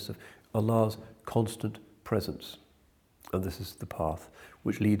awareness of Allah's constant presence. And this is the path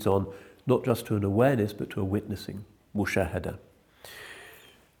which leads on not just to an awareness but to a witnessing, mushahada.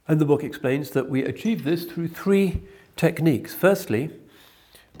 And the book explains that we achieve this through three techniques. Firstly,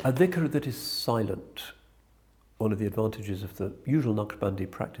 a dhikr that is silent. One of the advantages of the usual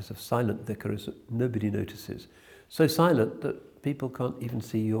Naqshbandi practice of silent dhikr is that nobody notices. So silent that people can't even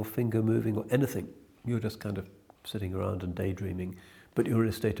see your finger moving or anything. You're just kind of sitting around and daydreaming, but you're in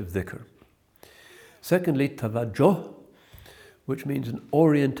a state of dhikr. Secondly, tawajjuh, which means an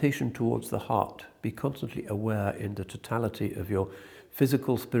orientation towards the heart. Be constantly aware in the totality of your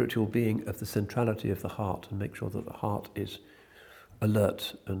physical, spiritual being of the centrality of the heart, and make sure that the heart is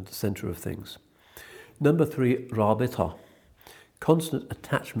alert and the center of things. Number three, rabita, constant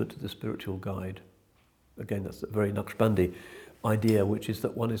attachment to the spiritual guide. Again, that's a very Naqshbandi idea, which is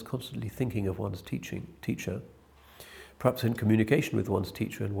that one is constantly thinking of one's teacher, perhaps in communication with one's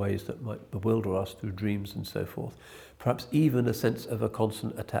teacher in ways that might bewilder us through dreams and so forth. Perhaps even a sense of a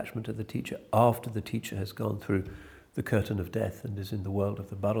constant attachment to the teacher after the teacher has gone through the curtain of death and is in the world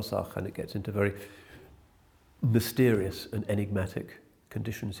of the barzakh, and it gets into very mysterious and enigmatic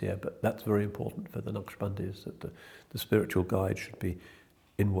conditions here. But that's very important for the Naqshbandis, that the spiritual guide should be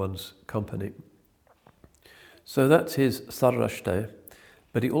in one's company. So that's his Sarrashte,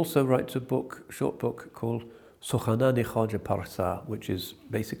 but he also writes a short book called Sukhanani Khaja Parsa, which is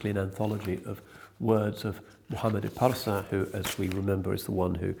basically an anthology of words of Muhammad Parsa, who, as we remember, is the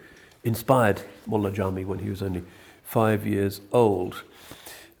one who inspired Mullah Jami when he was only 5 years old.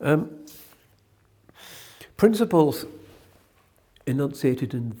 Principles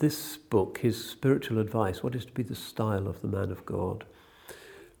enunciated in this book, his spiritual advice, what is to be the style of the man of God.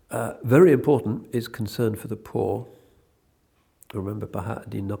 Very important is concern for the poor. Remember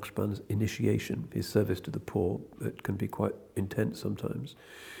Baha'u'ddin Naqshband's initiation, his service to the poor. It can be quite intense sometimes.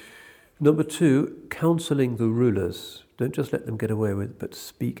 Number two, counselling the rulers. Don't just let them get away with it, but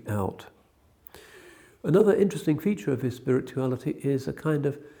speak out. Another interesting feature of his spirituality is a kind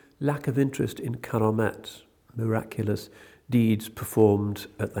of lack of interest in karamat, miraculous deeds performed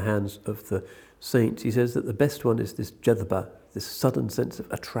at the hands of the saints. He says that the best one is this jadba, this sudden sense of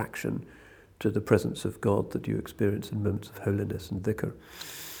attraction to the presence of God that you experience in moments of holiness and dhikr.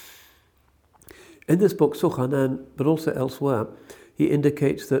 In this book, Sukhanan, but also elsewhere, he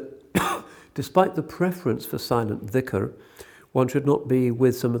indicates that despite the preference for silent dhikr, one should not be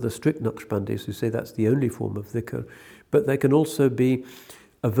with some of the strict Naqshbandis who say that's the only form of dhikr, but there can also be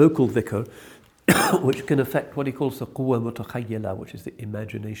a vocal dhikr which can affect what he calls the quwwa mutakhayyala, which is the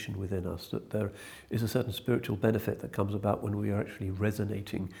imagination within us, that there is a certain spiritual benefit that comes about when we are actually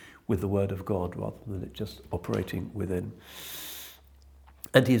resonating with the word of God rather than it just operating within.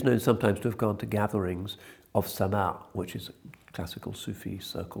 And he is known sometimes to have gone to gatherings of sama', which is a classical Sufi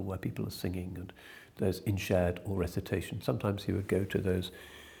circle where people are singing and there's inshaad or recitation. Sometimes he would go to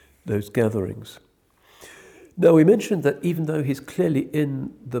those gatherings. Now, we mentioned that even though he's clearly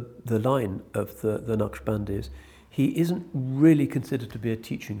in the line of the Naqshbandis, he isn't really considered to be a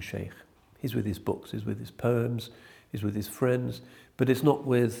teaching sheikh. He's with his books, he's with his poems, he's with his friends, but it's not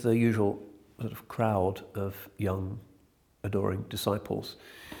with the usual sort of crowd of young, adoring disciples.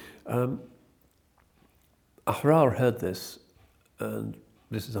 Ahrar heard this, and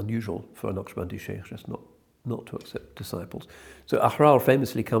this is unusual for a Naqshbandi sheikh, just not to accept disciples. So Ahrar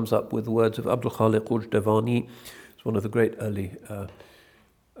famously comes up with the words of Abdul Khaliq Ujdavani. It's one of the great early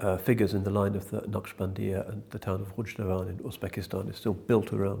figures in the line of the Naqshbandiya, and the town of Ujdavan in Uzbekistan is still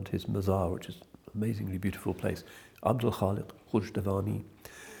built around his mazar, which is an amazingly beautiful place. Abdul Khaliq Ujdavani.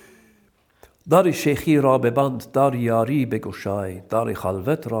 Dari sheikhi ra beband, dari yari begushay, dari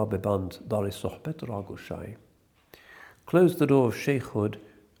khalvet ra beband, dari sohbet ra gushay. Close the door of sheikhhood,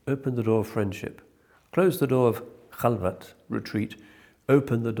 open the door of friendship. Close the door of khalvat, retreat.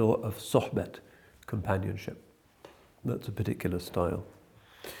 Open the door of sohbet, companionship. That's a particular style.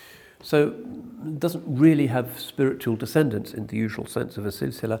 So it doesn't really have spiritual descendants in the usual sense of a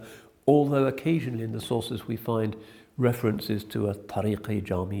silsila, although occasionally in the sources we find references to a tariqa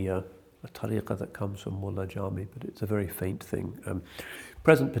Jamiya, a tariqa that comes from Mullah Jami, but it's a very faint thing.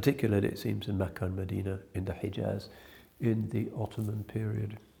 Present particularly, it seems, in Mecca and Medina, in the Hijaz, in the Ottoman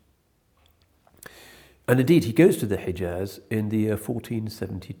period. And indeed, he goes to the Hijaz in the year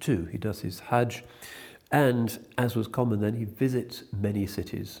 1472. He does his Hajj, and as was common then, he visits many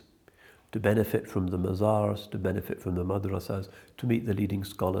cities to benefit from the mazars, to benefit from the madrasas, to meet the leading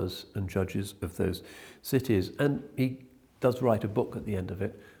scholars and judges of those cities. And he does write a book at the end of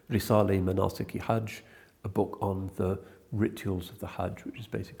it, Risale Manasiki Hajj, a book on the rituals of the Hajj, which is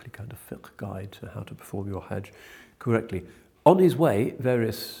basically kind of fiqh guide to how to perform your Hajj correctly. On his way,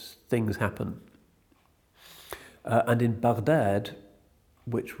 various things happen. And in Baghdad,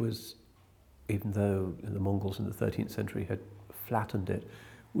 which was, even though the Mongols in the 13th century had flattened it,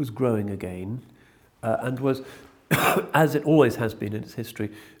 was growing again and was, as it always has been in its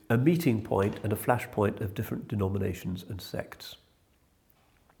history, a meeting point and a flashpoint of different denominations and sects.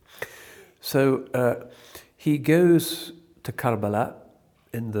 So he goes to Karbala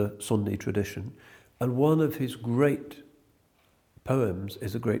in the Sunni tradition, and one of his great poems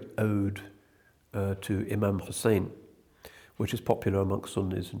is a great ode to Imam Hussein, which is popular amongst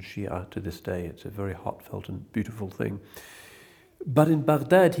Sunnis and Shia to this day. It's a very heartfelt and beautiful thing. But in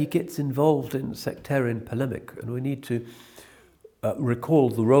Baghdad, he gets involved in sectarian polemic, and we need to recall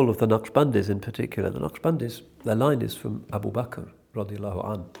the role of the Naqshbandis in particular. The Naqshbandis, their line is from Abu Bakr,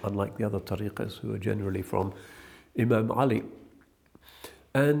 radiallahu an, unlike the other tariqas who are generally from Imam Ali.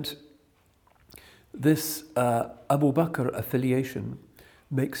 And this Abu Bakr affiliation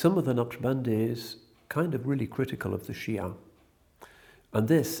makes some of the Naqshbandis kind of really critical of the Shia. And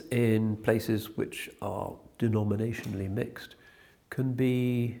this, in places which are denominationally mixed, can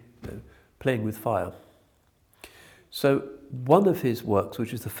be playing with fire. So one of his works,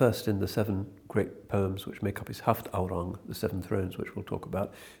 which is the first in the 7 great poems which make up his Haft Aurang, the 7 thrones, which we'll talk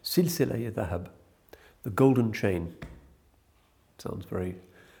about, Silsila-i Dhahab, the golden chain. Sounds very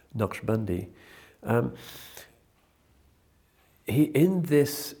Naqshbandi. In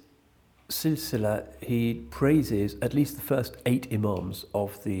this silsila, he praises at least the first 8 imams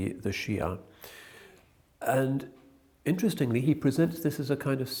of the Shia. And interestingly, he presents this as a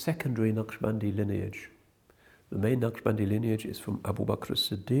kind of secondary Naqshbandi lineage. The main Naqshbandi lineage is from Abu Bakr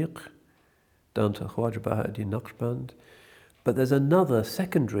as-Siddiq down to Khwaja Bahauddin Naqshband. But there's another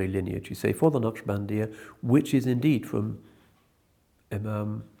secondary lineage, you say, for the Naqshbandiya, which is indeed from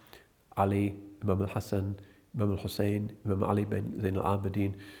Imam Ali, Imam al-Hasan, Imam al-Hussein, Imam Ali bin Zain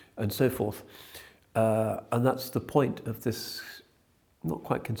al-Abidin, and so forth. And that's the point of this, not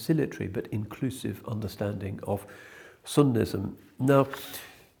quite conciliatory, but inclusive understanding of Sunnism. Now,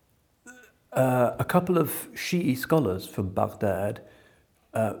 a couple of Shi'i scholars from Baghdad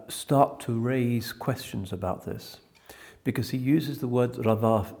start to raise questions about this, because he uses the word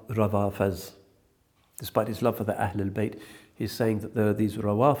rawafaz. Despite his love for the Ahl al-Bayt, he's saying that there are these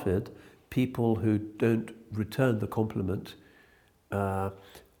rawafid, people who don't return the compliment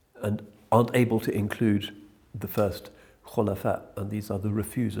and aren't able to include the first khulafa, and these are the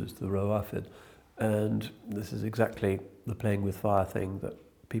refusers, the rawafid. And this is exactly the playing with fire thing that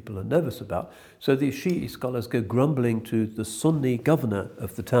people are nervous about. So these Shi'i scholars go grumbling to the Sunni governor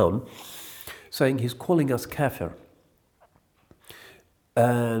of the town, saying he's calling us kafir.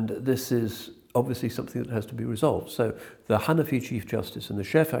 And this is obviously something that has to be resolved. So the Hanafi Chief Justice and the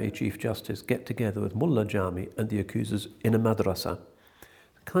Shafi'i Chief Justice get together with Mullah Jami and the accusers in a madrasa.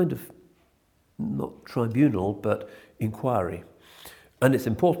 Kind of, not tribunal, but inquiry. And it's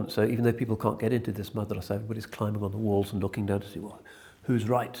important, so even though people can't get into this madrasa, everybody's climbing on the walls and looking down to see, well, who's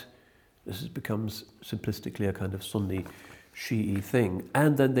right? This becomes simplistically a kind of Sunni Shi'i thing.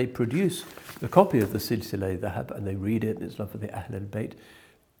 And then they produce a copy of the Silsila-i Dhahab and they read it, and it's love for the Ahl al-Bayt.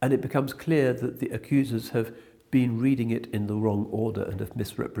 And it becomes clear that the accusers have been reading it in the wrong order and have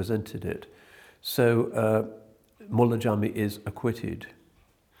misrepresented it. So Mullah Jami is acquitted.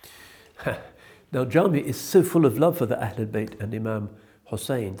 Now Jami is so full of love for the Ahl al-Bayt and Imam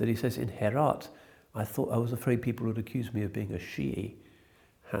Hussein that he says, in Herat, I was afraid people would accuse me of being a Shi'i.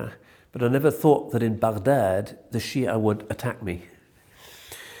 But I never thought that in Baghdad the Shia would attack me.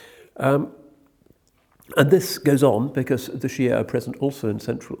 And this goes on because the Shia are present also in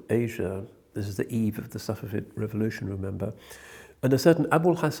Central Asia. This is the eve of the Safavid revolution, remember. And a certain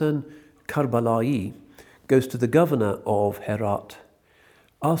Abul Hasan Karbala'i goes to the governor of Herat,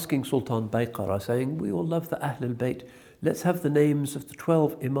 asking Sultan Bayqara, saying, we all love the Ahl al-Bayt. Let's have the names of the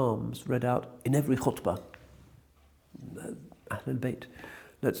 12 imams read out in every khutbah. Ahl al-Bayt.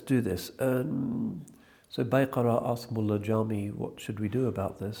 let's do this. So Bayqara asked Mullah Jami, what should we do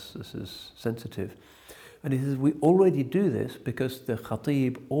about this? This is sensitive. And he says, we already do this because the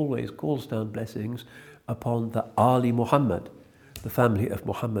Khatib always calls down blessings upon the Ali Muhammad, the family of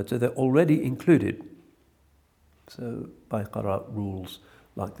Muhammad. So they're already included. So Bayqara rules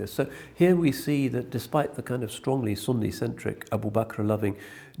like this. So here we see that despite the kind of strongly Sunni-centric, Abu Bakr-loving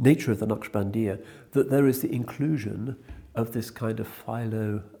nature of the Naqshbandiyya, that there is the inclusion of this kind of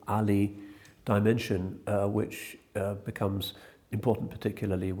Philo-Ali dimension, which becomes important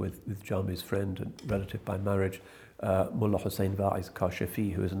particularly with Jami's friend and relative by marriage, Mullah Hussein Va'iz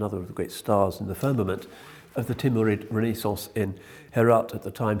Kashafi, who is another of the great stars in the firmament of the Timurid Renaissance in Herat at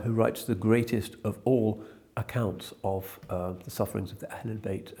the time, who writes the greatest of all accounts of the sufferings of the Ahl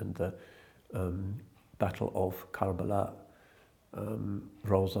al-Bayt and the Battle of Karbala,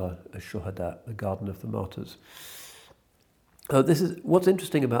 Rawza al-Shuhada, the Garden of the Martyrs. What's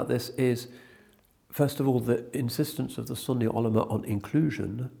interesting about this is, first of all, the insistence of the Sunni ulama on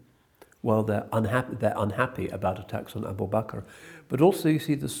inclusion, while they're unhappy about attacks on Abu Bakr. But also you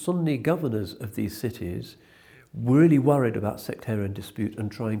see the Sunni governors of these cities really worried about sectarian dispute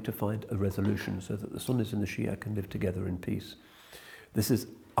and trying to find a resolution so that the Sunnis and the Shia can live together in peace. This is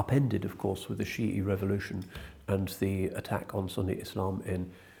upended, of course, with the Shi'i revolution and the attack on Sunni Islam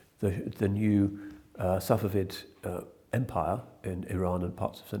in the new Safavid empire in Iran and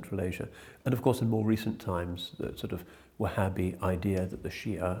parts of Central Asia. And of course, in more recent times, the sort of Wahhabi idea that the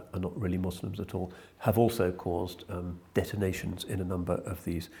Shia are not really Muslims at all have also caused detonations in a number of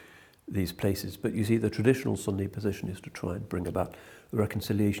these places. But you see, the traditional Sunni position is to try and bring about the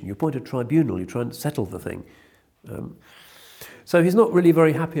reconciliation. You appoint a tribunal, you try and settle the thing. So he's not really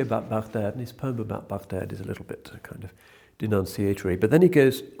very happy about Baghdad, and his poem about Baghdad is a little bit kind of denunciatory. But then he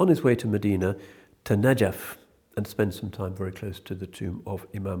goes on his way to Medina, to Najaf, and spends some time very close to the tomb of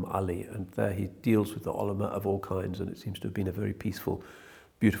Imam Ali. And there he deals with the ulama of all kinds, and it seems to have been a very peaceful,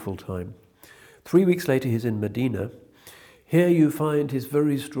 beautiful time. 3 weeks later, he's in Medina. Here you find his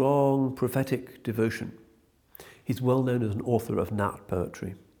very strong prophetic devotion. He's well known as an author of Na'at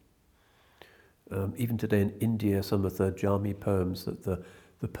poetry. Even today in India, some of the Jami poems that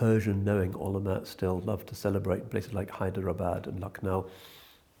the Persian knowing ulama still love to celebrate in places like Hyderabad and Lucknow,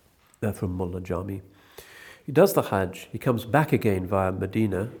 they're from Mullah Jami. He does the Hajj, he comes back again via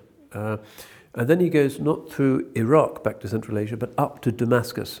Medina, and then he goes not through Iraq back to Central Asia, but up to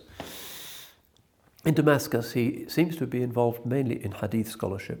Damascus. In Damascus, he seems to be involved mainly in hadith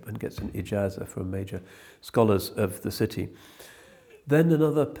scholarship and gets an ijazah from major scholars of the city. Then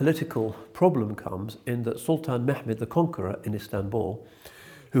another political problem comes in that Sultan Mehmed the Conqueror in Istanbul,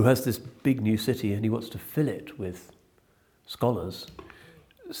 who has this big new city and he wants to fill it with scholars,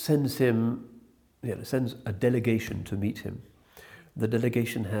 sends a delegation to meet him. The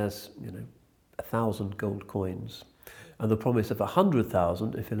delegation has, 1,000 gold coins and the promise of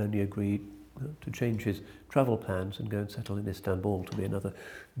 100,000 if he'll only agree to change his travel plans and go and settle in Istanbul to be another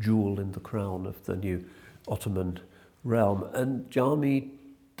jewel in the crown of the new Ottoman realm. And Jami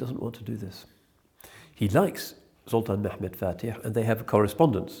doesn't want to do this. He likes Sultan Mehmed Fatih and they have a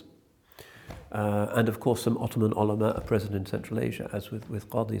correspondence. And of course some Ottoman ulama are present in Central Asia, as with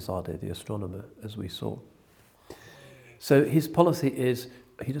Qadi Zadeh, the astronomer, as we saw. So his policy is,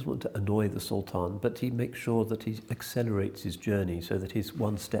 he doesn't want to annoy the Sultan, but he makes sure that he accelerates his journey so that he's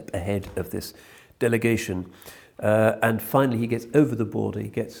one step ahead of this delegation. And finally he gets over the border, he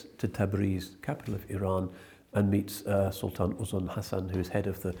gets to Tabriz, capital of Iran, and meets Sultan Uzun Hassan, who is head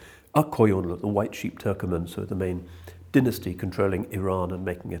of the Akkoyunlu, the White Sheep Turkoman, so the main dynasty controlling Iran and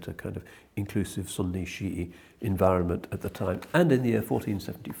making it a kind of inclusive Sunni Shi'i environment at the time. And in the year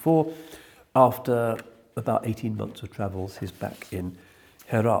 1474, after about 18 months of travels, he's back in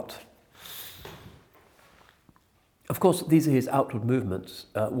Herat. Of course, these are his outward movements.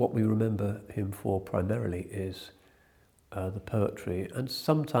 What we remember him for primarily is the poetry, and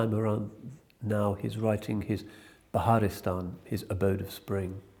sometime around now he's writing his Baharistan, his Abode of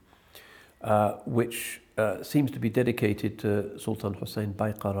Spring, which seems to be dedicated to Sultan Hussein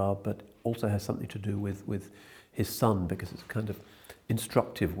Bayqara, but also has something to do with his son, because it's a kind of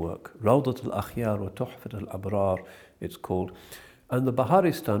instructive work. Rawdat al-Akhyar wa Tuhfat al-Abrar, it's called. And the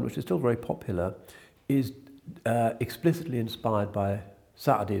Baharistan, which is still very popular, is explicitly inspired by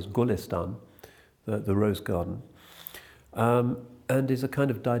Sa'di's Gulistan, the Rose Garden, and is a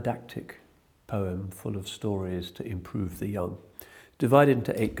kind of didactic poem full of stories to improve the young, divided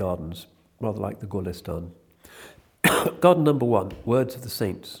into 8 gardens, rather like the Gulistan. Garden number 1, words of the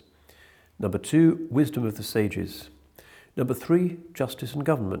saints. Number 2, wisdom of the sages. Number 3, justice and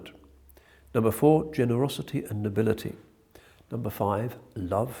government. Number 4, generosity and nobility. Number 5,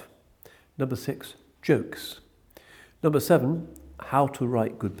 love. Number 6, jokes. Number 7, how to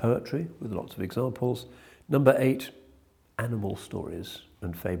write good poetry, with lots of examples. Number 8, animal stories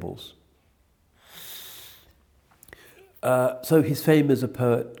and fables. So his fame as a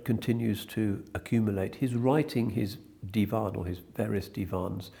poet continues to accumulate. He's writing his divan, or his various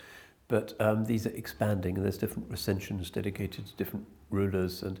divans, but these are expanding, and there's different recensions dedicated to different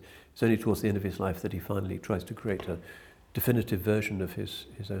rulers, and it's only towards the end of his life that he finally tries to create a definitive version of his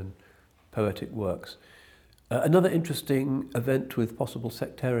own poetic works. Another interesting event with possible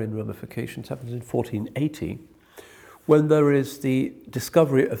sectarian ramifications happens in 1480, when there is the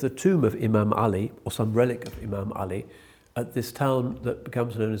discovery of the tomb of Imam Ali, or some relic of Imam Ali, at this town that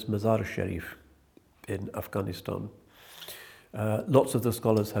becomes known as Mazar-e-Sharif in Afghanistan. Lots of the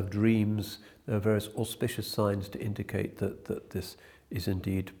scholars have dreams. There are various auspicious signs to indicate that this is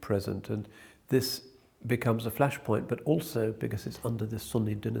indeed present. And this becomes a flashpoint, but also, because it's under this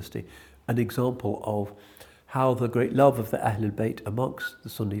Sunni dynasty, an example of how the great love of the Ahlul Bayt amongst the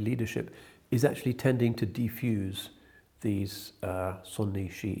Sunni leadership is actually tending to defuse these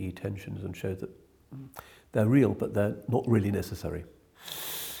Sunni-Shi'i tensions and show that they're real, but they're not really necessary.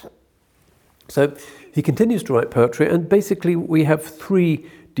 So he continues to write poetry, and basically we have 3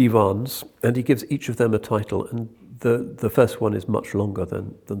 divans, and he gives each of them a title, and the first one is much longer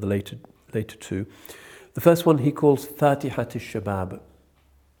than the later 2. The first one he calls Fatihat al-Shabab,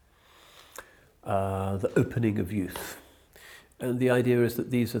 the opening of youth. And the idea is that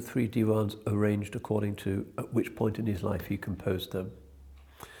these are 3 divans arranged according to at which point in his life he composed them.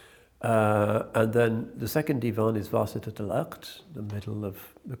 And then the second divan is Wasitat al-Aqd, the middle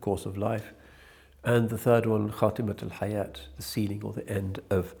of the course of life. And the third one, Khatimat al-Hayat, the ceiling or the end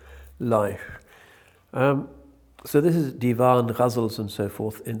of life. So this is divan, ghazals and so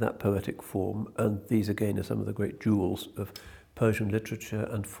forth in that poetic form. And these again are some of the great jewels of Persian literature,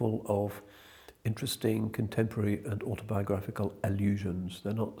 and full of interesting contemporary and autobiographical allusions.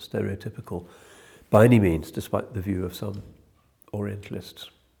 They're not stereotypical by any means, despite the view of some Orientalists.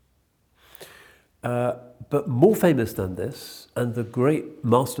 But more famous than this, and the great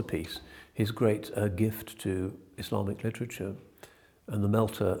masterpiece, his great gift to Islamic literature, and the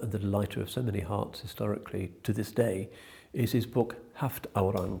melter and the delighter of so many hearts historically to this day, is his book Haft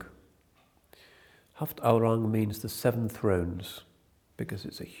Aurang. Haft Aurang means the 7 thrones, because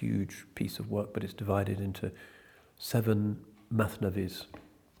it's a huge piece of work, but it's divided into 7 mathnavis.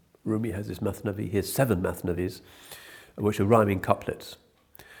 Rumi has his mathnavi, he has 7 mathnavis, which are rhyming couplets.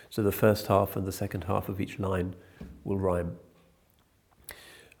 So the first half and the second half of each line will rhyme.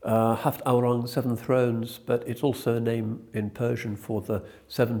 Haft Aurang, 7 thrones, but it's also a name in Persian for the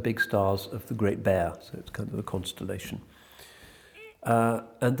 7 big stars of the Great Bear, so it's kind of a constellation.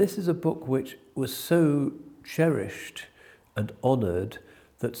 And this is a book which was so cherished and honoured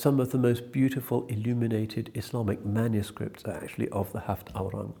that some of the most beautiful illuminated Islamic manuscripts are actually of the Haft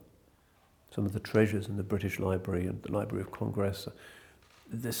Aurang. Some of the treasures in the British Library and the Library of Congress,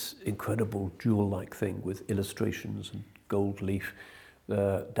 this incredible jewel-like thing with illustrations and gold leaf,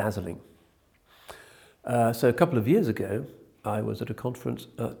 dazzling. So a couple of years ago, I was at a conference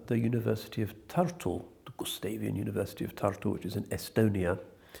at the University of Tartu, the Gustavian University of Tartu, which is in Estonia,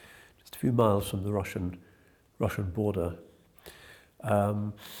 just a few miles from the Russian border.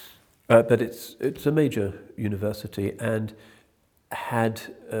 But it's a major university and had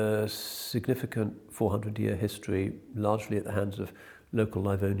a significant 400-year history, largely at the hands of local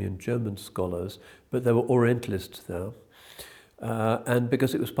Livonian German scholars, but there were Orientalists there. And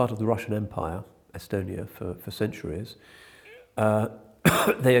because it was part of the Russian Empire, Estonia, for centuries,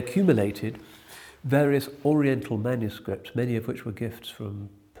 they accumulated various Oriental manuscripts, many of which were gifts from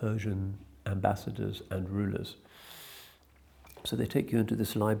Persian ambassadors and rulers. So they take you into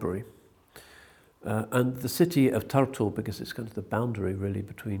this library. And the city of Tartu, because it's kind of the boundary really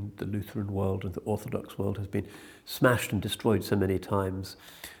between the Lutheran world and the Orthodox world, has been smashed and destroyed so many times.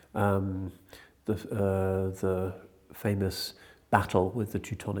 The famous battle with the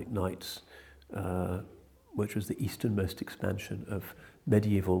Teutonic Knights, which was the easternmost expansion of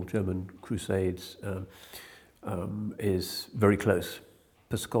medieval German crusades, is very close.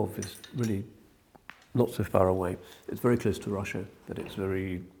 Pskov is really not so far away. It's very close to Russia, but it's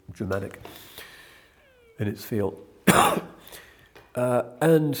very Germanic in its feel.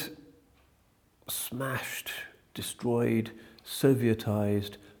 And smashed, destroyed,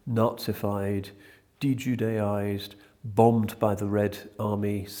 Sovietized, Nazified, de-Judaized, bombed by the Red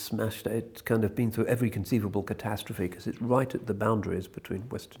Army, smashed. It's kind of been through every conceivable catastrophe because it's right at the boundaries between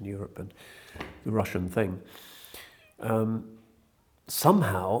Western Europe and the Russian thing.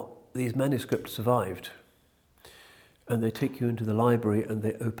 Somehow, these manuscripts survived. and they take you into the library and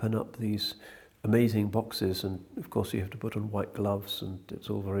they open up these amazing boxes, and of course you have to put on white gloves, and it's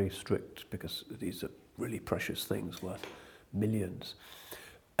all very strict because these are really precious things worth millions.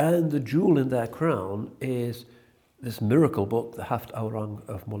 And the jewel in their crown is this miracle book, the Haft Aurang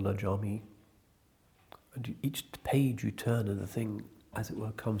of Mullah Jami. And each page you turn and the thing, as it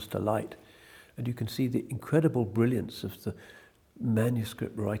were, comes to light. And you can see the incredible brilliance of the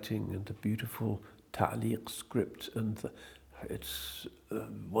manuscript writing and the beautiful ta'liq script. And it's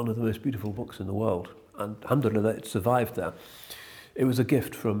one of the most beautiful books in the world. And alhamdulillah, it survived there. It was a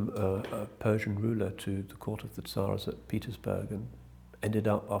gift from a Persian ruler to the court of the Tsars at Petersburg, and ended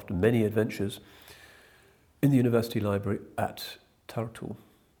up, after many adventures, in the university library at Tartu.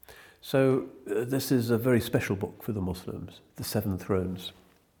 So this is a very special book for the Muslims, the Seven Thrones.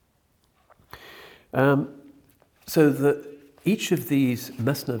 Each of these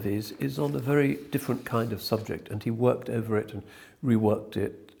masnavis is on a very different kind of subject, and he worked over it and reworked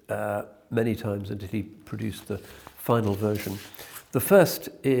it many times until he produced the final version. The first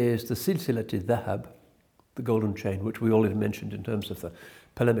is the Silsilat al-Dhahab, the golden chain, which we already mentioned in terms of the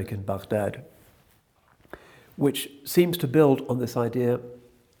polemic in Baghdad, which seems to build on this idea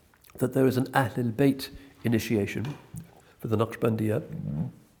that there is an Ahl al-Bayt initiation for the Naqshbandiyya.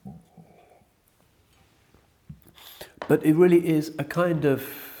 But it really is a kind of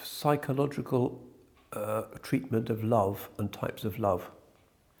psychological treatment of love and types of love.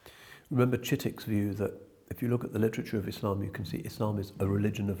 Remember Chittick's view that if you look at the literature of Islam, you can see Islam is a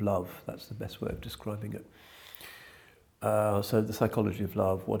religion of love. That's the best way of describing it. So the psychology of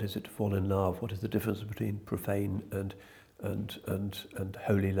love, what is it to fall in love? What is the difference between profane and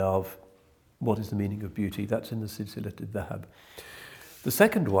holy love? What is the meaning of beauty? That's in the Silsilat al-Dhahab. The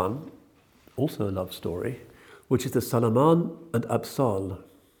second one, also a love story, which is the Salaman and Absal.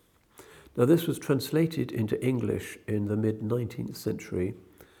 Now this was translated into English in the mid-19th century,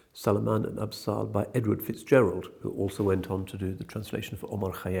 Salaman and Absal, by Edward Fitzgerald, who also went on to do the translation for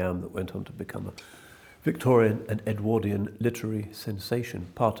Omar Khayyam, that went on to become a Victorian and Edwardian literary sensation,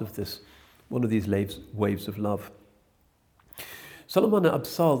 part of this, one of these waves of love. Salaman and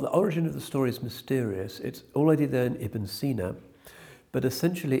Absal, the origin of the story is mysterious. It's already there in Ibn Sina, but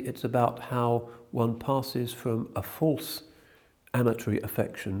essentially it's about how one passes from a false amatory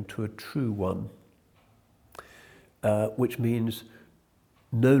affection to a true one, which means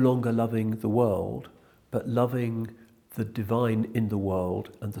no longer loving the world, but loving the divine in the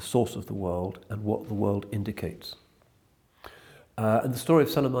world and the source of the world and what the world indicates. And the story of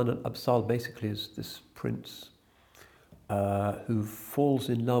Salaman and Absal basically is this prince who falls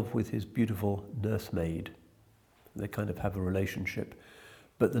in love with his beautiful nursemaid. They kind of have a relationship.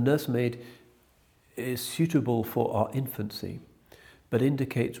 But the nursemaid is suitable for our infancy, but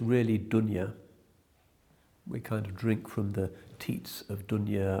indicates really dunya. We kind of drink from the teats of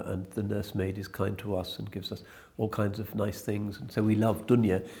dunya, and the nursemaid is kind to us and gives us all kinds of nice things, and so we love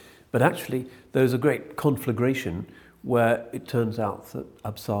dunya. But actually, there's a great conflagration where it turns out that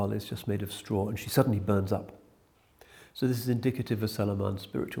Absal is just made of straw, and she suddenly burns up. So this is indicative of Salaman's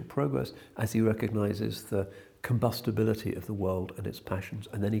spiritual progress as he recognizes the combustibility of the world and its passions,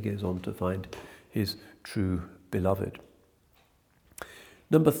 and then he goes on to find his true beloved.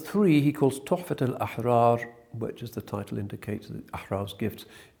 Number 3, he calls Tuhfat al-Ahrar, which, as the title indicates, the Ahrar's gifts,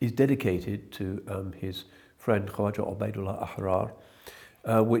 is dedicated to his friend Khwaja Ubaidullah Ahrar,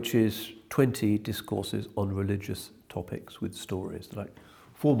 which is 20 discourses on religious topics with stories, like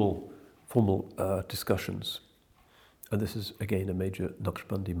formal discussions. And this is, again, a major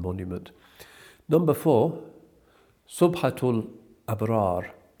Naqshbandi monument. Number 4, Subhatul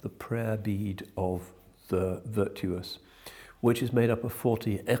Abrar, the prayer bead of the virtuous, which is made up of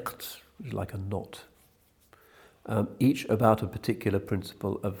 40 iqts, which is like a knot, each about a particular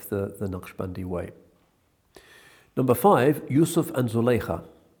principle of the Naqshbandi way. Number 5, Yusuf and Zulaykha,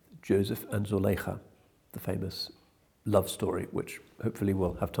 Joseph and Zulaykha, the famous love story, which hopefully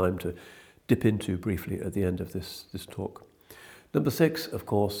we'll have time to dip into briefly at the end of this talk. Number 6, of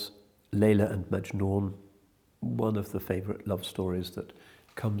course, Layla and Majnun, one of the favourite love stories that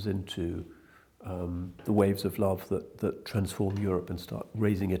comes into the waves of love that transform Europe and start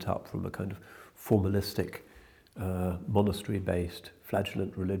raising it up from a kind of formalistic, monastery-based,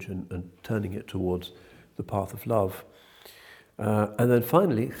 flagellant religion and turning it towards the path of love. And then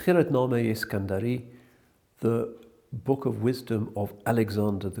finally, Khiratnameh Iskandari, the book of wisdom of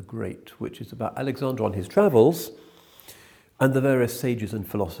Alexander the Great, which is about Alexander on his travels and the various sages and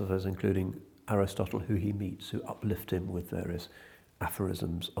philosophers, including Aristotle, who he meets, who uplift him with various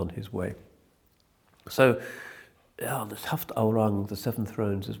aphorisms on his way. So, the Taft Aurang, the Seven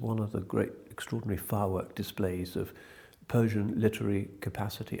Thrones, is one of the great, extraordinary firework displays of Persian literary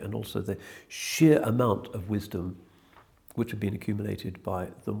capacity, and also the sheer amount of wisdom which had been accumulated by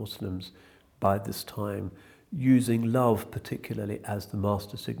the Muslims by this time, using love particularly as the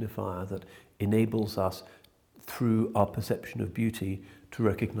master signifier that enables us, through our perception of beauty, to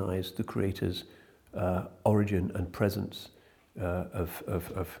recognize the Creator's origin and presence,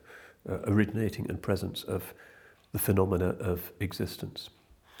 originating and presence of the phenomena of existence.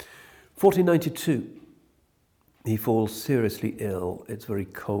 1492, he falls seriously ill. It's very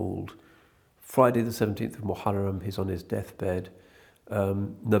cold. Friday the 17th of Muharram, he's on his deathbed.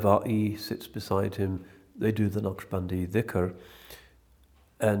 Nawa'i sits beside him. They do the Naqshbandi dhikr,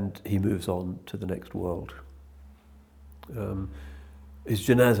 and he moves on to the next world. His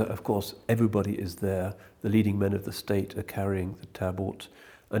janazah, of course, everybody is there. The leading men of the state are carrying the tabut,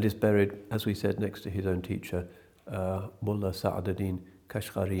 and is buried, as we said, next to his own teacher, Mullah Sa'aduddin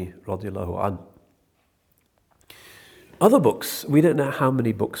Kashghari radiallahu an. Other books, we don't know how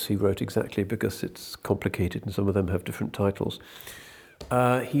many books he wrote exactly because it's complicated and some of them have different titles.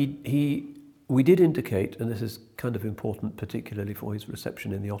 We did indicate, and this is kind of important particularly for his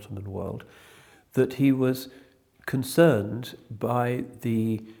reception in the Ottoman world, that he was concerned by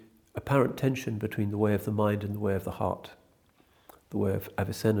the apparent tension between the way of the mind and the way of the heart, the way of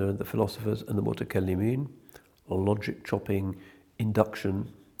Avicenna and the philosophers and the Mutakallimin, logic chopping,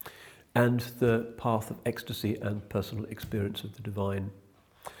 induction, and the path of ecstasy and personal experience of the divine.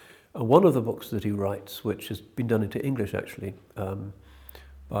 And one of the books that he writes, which has been done into English actually,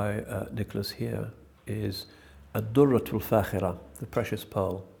 by Nicholas here, is Ad-Durratul Fakhira, the Precious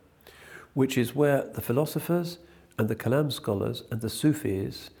Pearl, which is where the philosophers and the Kalam scholars and the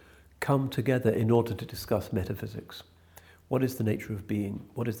Sufis come together in order to discuss metaphysics. What is the nature of being?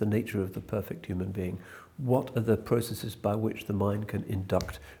 What is the nature of the perfect human being? What are the processes by which the mind can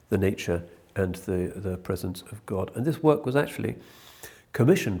induct the nature and the presence of God? And this work was actually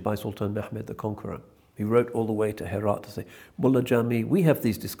commissioned by Sultan Mehmed the Conqueror. He wrote all the way to Herat to say, Mullah Jami, we have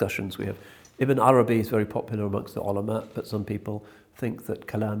these discussions. We have Ibn Arabi is very popular amongst the ulama, but some people think that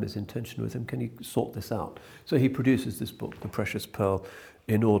Kalam is in tension with him. Can you sort this out? So he produces this book, The Precious Pearl,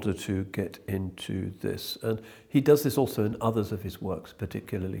 in order to get into this. And he does this also in others of his works,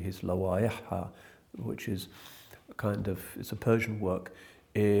 particularly his Lawaiha, which is it's a Persian work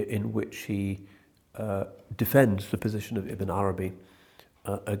in which he defends the position of Ibn Arabi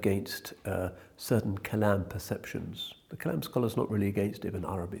against certain Kalam perceptions. The Kalam scholar is not really against Ibn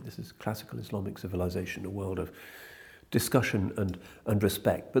Arabi. This is classical Islamic civilization, a world of discussion and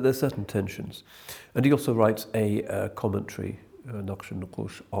respect, but there's certain tensions. And he also writes a commentary, Naqsh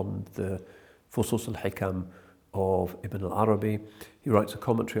al-Nuqush, on the Fusus al-Hikam of Ibn al-Arabi. He writes a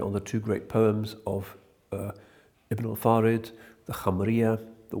commentary on the two great poems of Ibn al-Farid, the Khamriya,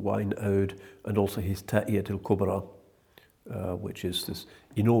 the Wine Ode, and also his Ta'iyat al-Kubra, which is this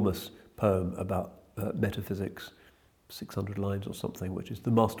enormous poem about metaphysics, 600 lines or something, which is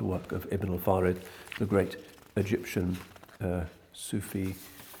the masterwork of Ibn al-Farid, the great Egyptian Sufi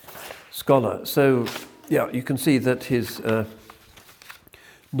scholar. So, yeah, you can see that he's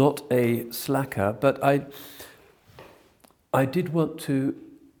not a slacker, but I did want to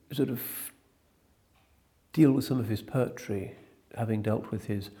sort of deal with some of his poetry, having dealt with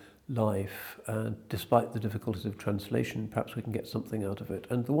his life, and despite the difficulties of translation, perhaps we can get something out of it.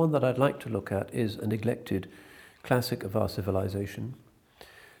 And the one that I'd like to look at is a neglected classic of our civilization,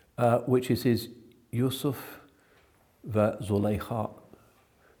 which is his Yusuf va Zulaykha,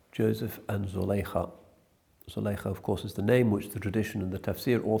 Joseph and Zulaykha. Zulaykha, of course, is the name which the tradition and the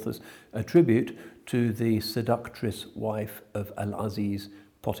tafsir authors attribute to the seductress wife of Al-Aziz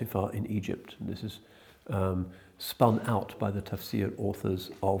Potiphar in Egypt. And this is spun out by the tafsir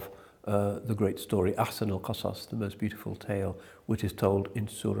authors of the great story, Ahsan al-Qasas, the most beautiful tale, which is told in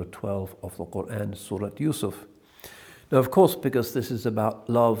Surah 12 of the Quran, Surah Yusuf. Now, of course, because this is about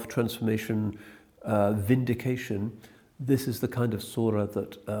love, transformation, vindication, this is the kind of surah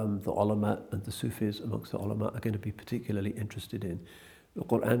that the ulama and the Sufis amongst the ulama are going to be particularly interested in. The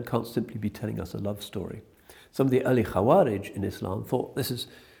Quran can't simply be telling us a love story. Some of the early Khawarij in Islam thought this is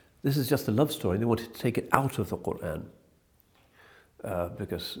just a love story, and they wanted to take it out of the Quran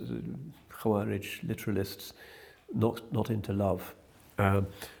because Khawarij literalists not into love.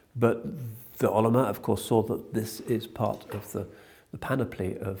 But the ulama, of course, saw that this is part of the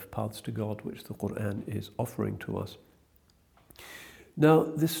panoply of paths to God which the Quran is offering to us. Now,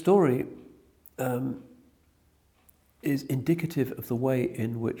 this story is indicative of the way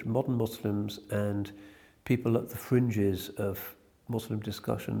in which modern Muslims and people at the fringes of Muslim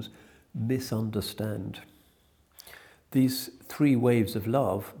discussions misunderstand these three waves of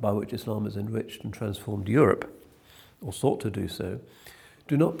love by which Islam has enriched and transformed Europe. or sought to do so,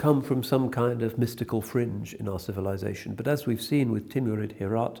 do not come from some kind of mystical fringe in our civilization. But as we've seen with Timurid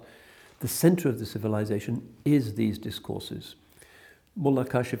Herat, the center of the civilization is these discourses. Mullah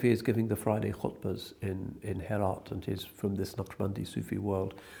Kashifi is giving the Friday khutbas in Herat, and he's from this Naqshbandi Sufi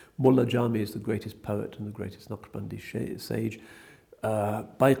world. Mullah Jami is the greatest poet and the greatest Naqshbandi sage.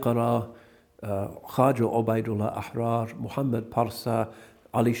 Baiqara, Khaja Ubaidullah Ahrar, Muhammad Parsa,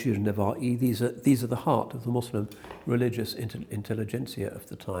 Ali Shir Nevai, these are the heart of the Muslim religious intelligentsia of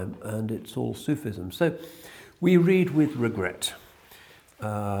the time, and it's all Sufism. So we read with regret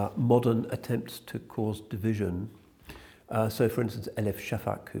modern attempts to cause division. So for instance, Elif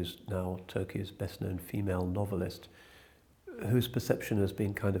Shafak, who's now Turkey's best-known female novelist, whose perception has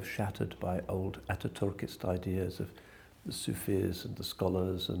been kind of shattered by old Ataturkist ideas of the Sufis and the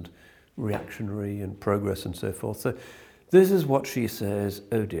scholars and reactionary and progress and so forth. So this is what she says,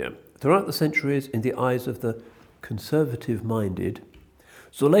 oh dear. Throughout the centuries, in the eyes of the conservative-minded,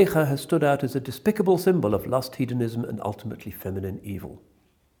 Zuleykha has stood out as a despicable symbol of lust, hedonism, and ultimately feminine evil.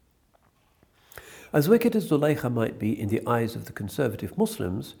 As wicked as Zuleykha might be in the eyes of the conservative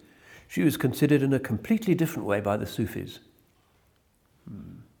Muslims, she was considered in a completely different way by the Sufis.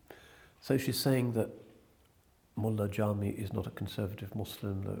 So she's saying that Mullah Jami is not a conservative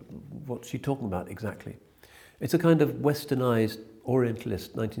Muslim. What's she talking about exactly? It's a kind of westernized,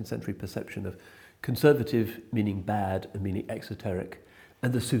 Orientalist 19th century perception of conservative meaning bad and meaning exoteric,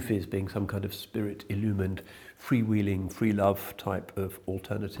 and the Sufis being some kind of spirit-illumined, freewheeling, free love type of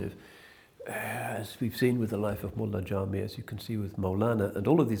alternative. As we've seen with the life of Mullah Jami, as you can see with Maulana and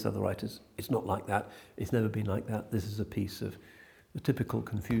all of these other writers, it's not like that. It's never been like that. This is a piece of the typical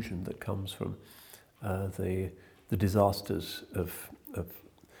confusion that comes from the disasters of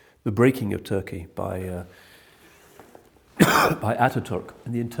the breaking of Turkey by Ataturk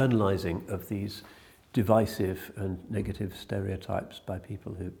and the internalizing of these divisive and negative stereotypes by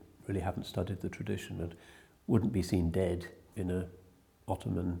people who really haven't studied the tradition and wouldn't be seen dead in a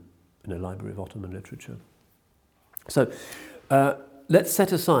library of Ottoman literature. So let's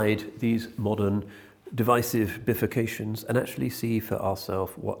set aside these modern divisive bifurcations and actually see for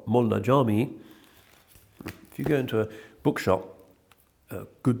ourselves what Mullah Jami, if you go into a bookshop, a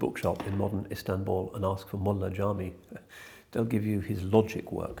good bookshop in modern Istanbul, and ask for Mullah Jami, they'll give you his logic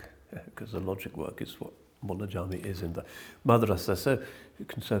work, because the logic work is what Mullah Jami is in the madrasa. So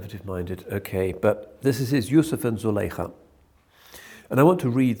conservative-minded, okay, but this is his Yusuf and Zuleykha. And I want to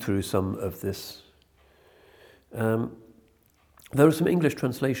read through some of this. There are some English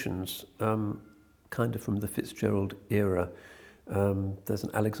translations, kind of from the Fitzgerald era. There's an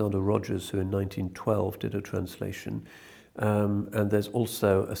Alexander Rogers who in 1912 did a translation. And there's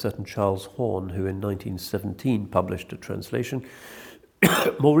also a certain Charles Horn who in 1917 published a translation.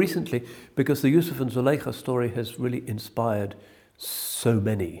 More recently, because the Yusuf and Zuleykha story has really inspired so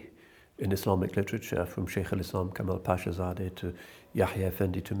many in Islamic literature, from Shaykh al-Islam Kamal Pashazadeh to Yahya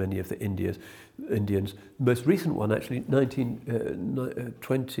Effendi to many of the Indians. The most recent one, actually,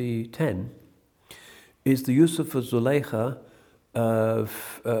 2010, is the Yusuf and Zuleykha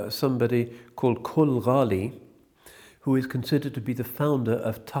of somebody called Kul Ghali, who is considered to be the founder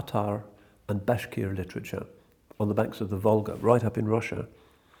of Tatar and Bashkir literature on the banks of the Volga, right up in Russia.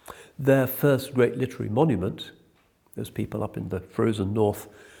 Their first great literary monument, those people up in the frozen north,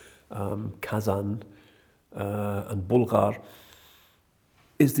 Kazan and Bulgar,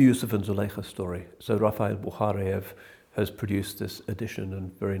 is the Yusuf and Zuleykha story. So Rafael Bukharev has produced this edition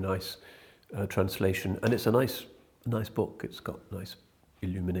and very nice translation, and it's a nice book. It's got nice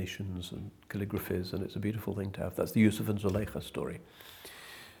illuminations and calligraphies, and it's a beautiful thing to have. That's the Yusuf and Zuleykha story.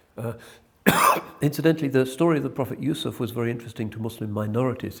 Incidentally, the story of the Prophet Yusuf was very interesting to Muslim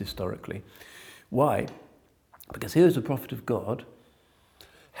minorities historically. Why? Because here's a prophet of God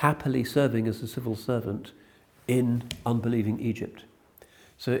happily serving as a civil servant in unbelieving Egypt.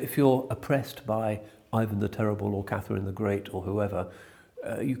 So if you're oppressed by Ivan the Terrible or Catherine the Great or whoever,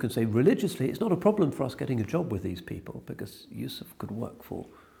 you can say religiously it's not a problem for us getting a job with these people, because Yusuf could work for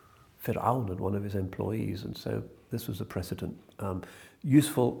Fir'aun and one of his employees, and so this was a precedent.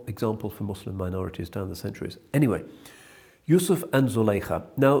 Useful example for Muslim minorities down the centuries. Anyway, Yusuf and Zuleykha.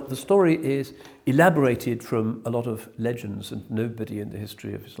 Now, the story is elaborated from a lot of legends, and nobody in the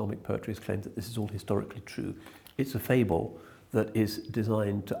history of Islamic poetry has claimed that this is all historically true. It's a fable that is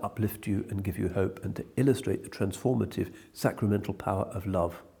designed to uplift you and give you hope and to illustrate the transformative sacramental power of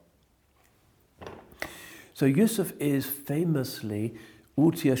love. So Yusuf is famously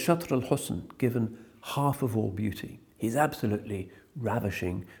Utiya Shatr al-Husn, given half of all beauty. He's absolutely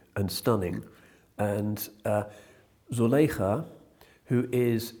ravishing and stunning. And Zuleykha, who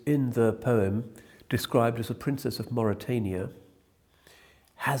is in the poem described as a princess of Mauritania,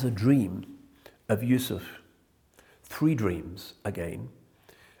 has a dream of Yusuf, 3 dreams again,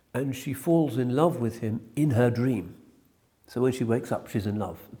 and she falls in love with him in her dream. So when she wakes up, she's in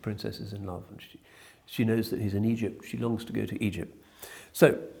love. The princess is in love, and she knows that he's in Egypt. She longs to go to Egypt.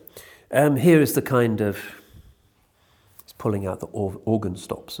 So here is the kind of, it's pulling out the organ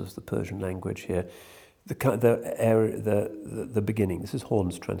stops of the Persian language here, the beginning. This is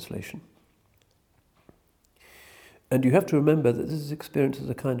Horn's translation. And you have to remember that this is experienced as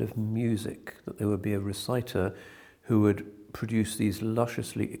a kind of music, that there would be a reciter who would produce these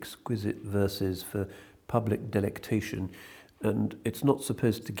lusciously exquisite verses for public delectation, and it's not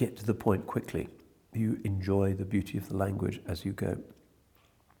supposed to get to the point quickly. You enjoy the beauty of the language as you go.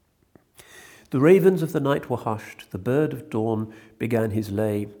 The ravens of the night were hushed, the bird of dawn began his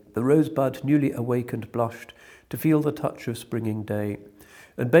lay, the rosebud newly awakened blushed to feel the touch of springing day,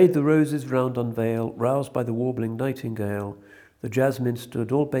 and bade the roses round unveil, roused by the warbling nightingale. The jasmine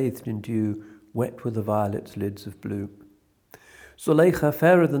stood all bathed in dew, wet were the violets' lids of blue. Zuleika,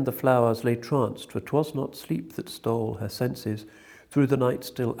 fairer than the flowers, lay tranced, for 'twas not sleep that stole her senses through the night's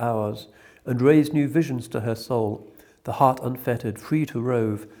still hours, and raised new visions to her soul, the heart unfettered, free to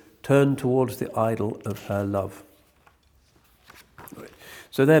rove, turned towards the idol of her love.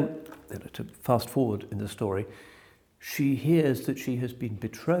 So then, to fast forward in the story, she hears that she has been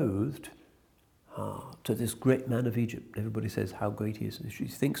betrothed to this great man of Egypt. Everybody says how great he is, and she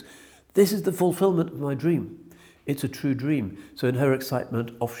thinks, this is the fulfillment of my dream. It's a true dream. So in her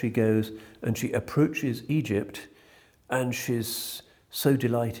excitement, off she goes, and she approaches Egypt, and she's so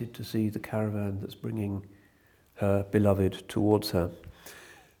delighted to see the caravan that's bringing her beloved towards her.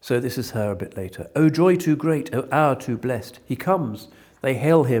 So this is her a bit later. O joy too great, O hour too blessed, he comes, they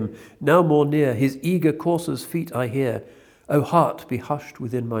hail him, now more near, his eager courser's feet I hear. O heart, be hushed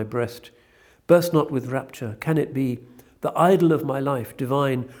within my breast, burst not with rapture, can it be, the idol of my life,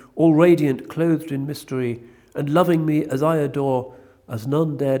 divine, all radiant, clothed in mystery, and loving me as I adore, as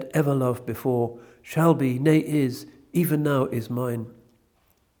none dared ever love before, shall be, nay is, even now is mine.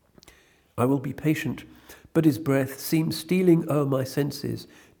 I will be patient, but his breath seems stealing o'er my senses.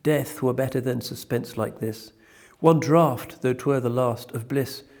 Death were better than suspense like this. One draught, though 'twere the last, of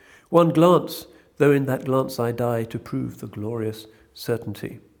bliss. One glance, though in that glance I die, to prove the glorious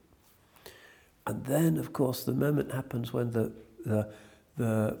certainty. And then, of course, the moment happens when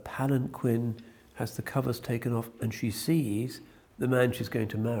the palanquin has the covers taken off, and she sees the man she's going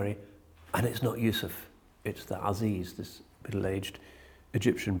to marry, and it's not Yusuf, it's the Aziz, this middle-aged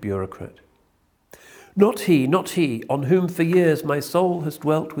Egyptian bureaucrat. Not he, on whom for years my soul has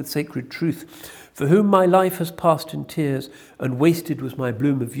dwelt with sacred truth, for whom my life has passed in tears, and wasted was my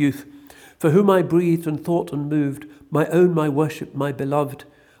bloom of youth, for whom I breathed and thought and moved, my own, my worship, my beloved.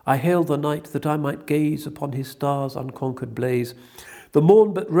 I hailed the night that I might gaze upon his stars' unconquered blaze, the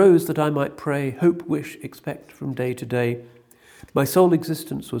morn but rose that I might pray, hope, wish, expect from day to day. My sole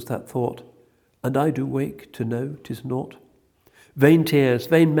existence was that thought, and I do wake to know 'tis naught. Vain tears,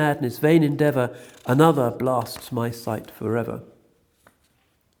 vain madness, vain endeavour, another blasts my sight forever.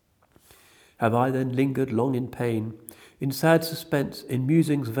 Have I then lingered long in pain, in sad suspense, in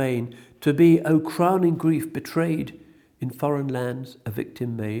musings vain, to be, O crowning grief, betrayed, in foreign lands a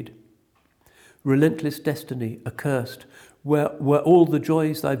victim made? Relentless destiny, accursed, where all the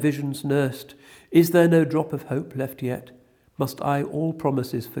joys thy visions nursed, is there no drop of hope left yet? Must I all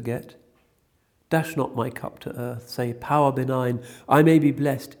promises forget? Dash not my cup to earth, say, power benign, I may be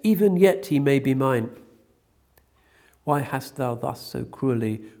blessed, even yet he may be mine. Why hast thou thus so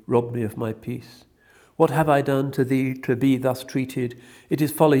cruelly robbed me of my peace? What have I done to thee to be thus treated? It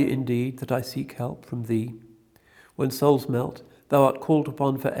is folly indeed that I seek help from thee. When souls melt, thou art called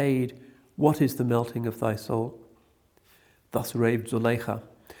upon for aid. What is the melting of thy soul? Thus raved Zuleika,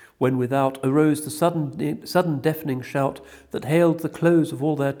 when without arose the sudden deafening shout that hailed the close of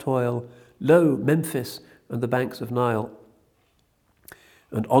all their toil. Lo, Memphis and the banks of Nile.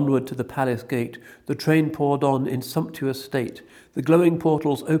 And onward to the palace gate the train poured on in sumptuous state. The glowing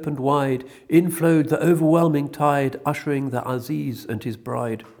portals opened wide, in flowed the overwhelming tide, ushering the Aziz and his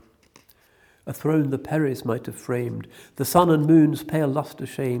bride. A throne the Peris might have framed, the sun and moon's pale lustre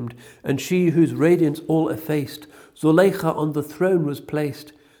shamed, and she whose radiance all effaced, Zuleika on the throne was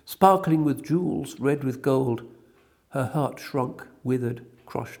placed, sparkling with jewels, red with gold. Her heart shrunk, withered,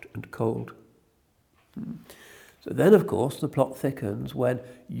 crushed and cold. So then, of course, the plot thickens when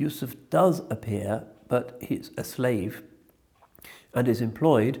Yusuf does appear, but he's a slave and is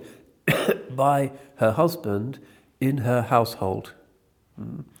employed by her husband in her household.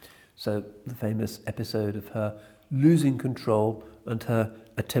 So the famous episode of her losing control and her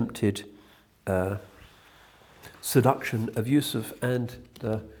attempted seduction of Yusuf and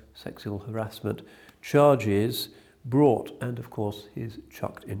the sexual harassment charges brought, and of course he's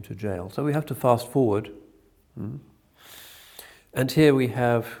chucked into jail. So we have to fast forward. And here we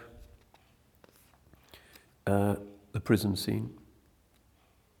have the prison scene.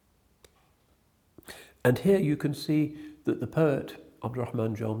 And here you can see that the poet,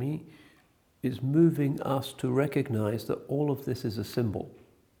 al-Rahman Jami, is moving us to recognize that all of this is a symbol.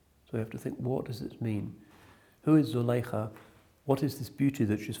 So we have to think, what does it mean? Who is Zulaykha? What is this beauty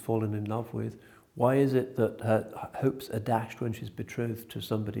that she's fallen in love with? Why is it that her hopes are dashed when she's betrothed to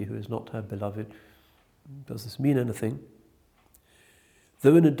somebody who is not her beloved? Does this mean anything?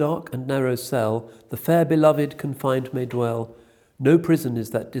 Though in a dark and narrow cell, the fair beloved confined may dwell. No prison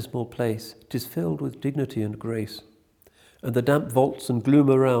is that dismal place, 'tis filled with dignity and grace. And the damp vaults and gloom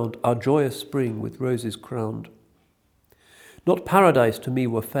around are joyous spring with roses crowned. Not paradise to me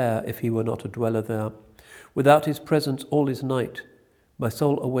were fair if he were not a dweller there. Without his presence all is night, my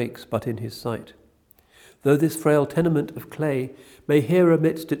soul awakes but in his sight. Though this frail tenement of clay may here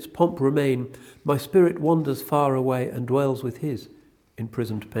amidst its pomp remain, my spirit wanders far away and dwells with his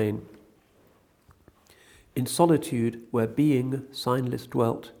imprisoned pain. In solitude where being signless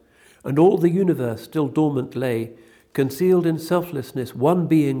dwelt, and all the universe still dormant lay, concealed in selflessness one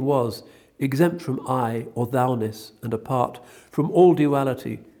being was, exempt from I or thou-ness and apart from all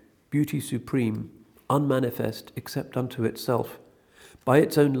duality, beauty supreme, unmanifest except unto itself. By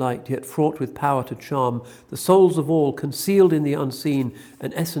its own light, yet fraught with power to charm the souls of all, concealed in the unseen,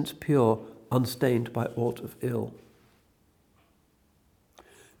 an essence pure, unstained by aught of ill.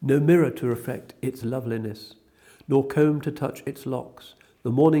 No mirror to reflect its loveliness, nor comb to touch its locks.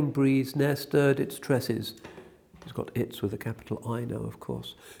 The morning breeze ne'er stirred its tresses. It's got its with a capital I now, of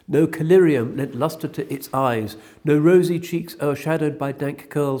course. No collyrium lent lustre to its eyes, no rosy cheeks o'ershadowed by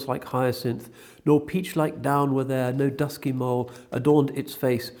dank curls like hyacinth, nor peach-like down were there, no dusky mole adorned its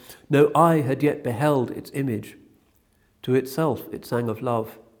face, no eye had yet beheld its image. To itself it sang of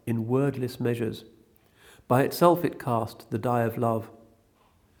love in wordless measures. By itself it cast the die of love.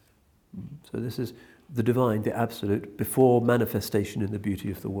 So this is the divine, the absolute, before manifestation in the beauty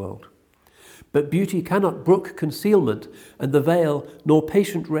of the world. But beauty cannot brook concealment, and the veil, nor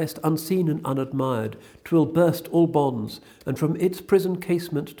patient rest unseen and unadmired. 'Twill burst all bonds, and from its prison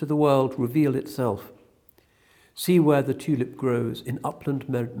casement to the world reveal itself. See where the tulip grows in upland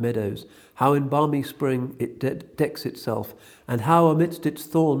meadows, how in balmy spring it decks itself, and how amidst its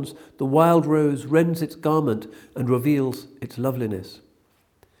thorns the wild rose rends its garment and reveals its loveliness.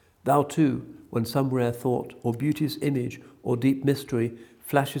 Thou too, when some rare thought, or beauty's image, or deep mystery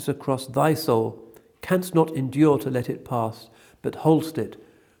flashes across thy soul, canst not endure to let it pass, but hold'st it,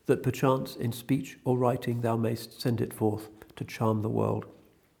 that perchance in speech or writing thou mayst send it forth to charm the world.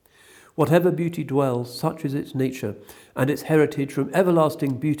 Whatever beauty dwells, such is its nature, and its heritage from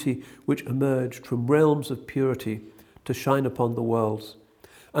everlasting beauty which emerged from realms of purity to shine upon the worlds,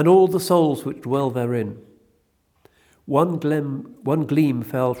 and all the souls which dwell therein. One gleam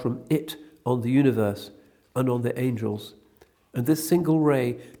fell from it on the universe and on the angels, and this single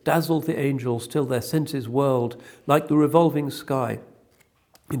ray dazzled the angels till their senses whirled like the revolving sky.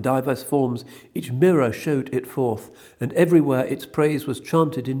 In diverse forms each mirror showed it forth, and everywhere its praise was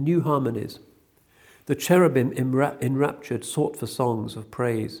chanted in new harmonies. The cherubim enraptured sought for songs of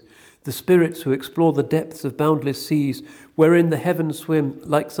praise. The spirits who explore the depths of boundless seas, wherein the heavens swim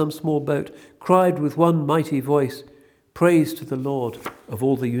like some small boat, cried with one mighty voice, praise to the Lord of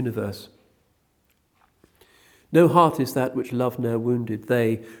all the universe. No heart is that which love ne'er wounded.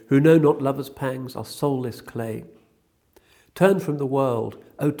 They who know not lover's pangs are soulless clay. Turn from the world,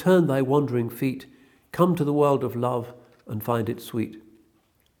 O turn thy wandering feet. Come to the world of love and find it sweet.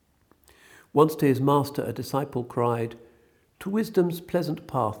 Once to his master a disciple cried, to wisdom's pleasant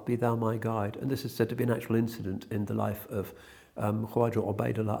path be thou my guide. And this is said to be an actual incident in the life of Khwaja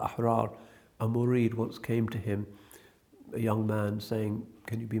Ubaidullah Ahrar. A murid once came to him, a young man, saying,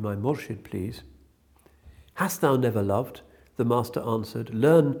 can you be my murshid, please? Hast thou never loved? The master answered,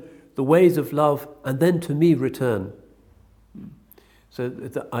 learn the ways of love and then to me return. So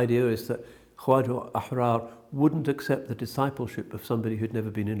the idea is that Khwaja Ahrar wouldn't accept the discipleship of somebody who'd never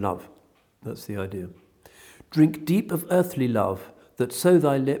been in love. That's the idea. Drink deep of earthly love, that so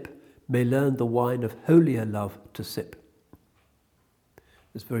thy lip may learn the wine of holier love to sip.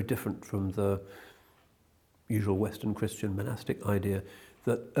 It's very different from the usual Western Christian monastic idea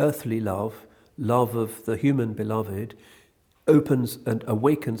that earthly love, love of the human beloved, opens and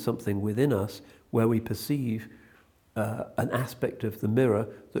awakens something within us where we perceive an aspect of the mirror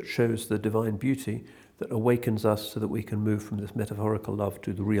that shows the divine beauty that awakens us so that we can move from this metaphorical love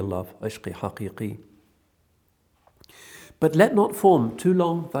to the real love, ishq haqiqi. But let not form too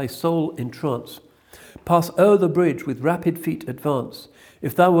long thy soul in trance. Pass o'er the bridge with rapid feet advance.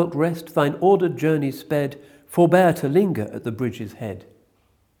 If thou wilt rest, thine ordered journey sped, forbear to linger at the bridge's head.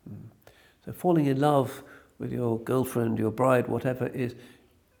 So falling in love with your girlfriend, your bride, whatever, is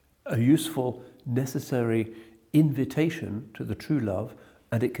a useful, necessary invitation to the true love,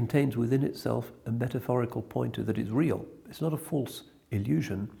 and it contains within itself a metaphorical pointer that is real. It's not a false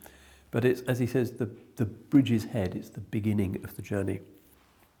illusion, but it's, as he says, the bridge's head. It's the beginning of the journey.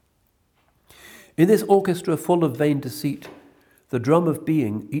 In this orchestra full of vain deceit, the drum of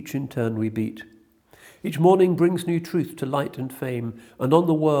being each in turn we beat. Each morning brings new truth to light and fame, and on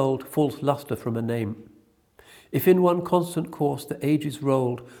the world false lustre from a name. If in one constant course the ages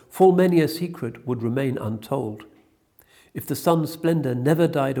rolled, full many a secret would remain untold. If the sun's splendour never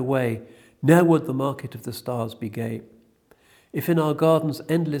died away, ne'er would the market of the stars be gay. If in our gardens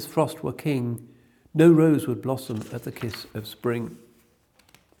endless frost were king, no rose would blossom at the kiss of spring.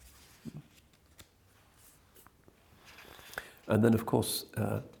 And then, of course,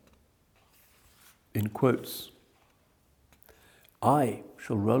 in quotes, I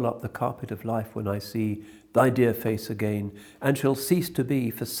shall roll up the carpet of life when I see thy dear face again, and shall cease to be,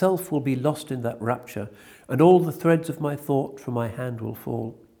 for self will be lost in that rapture, and all the threads of my thought from my hand will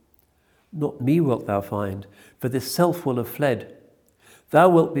fall. Not me wilt thou find, for this self will have fled. Thou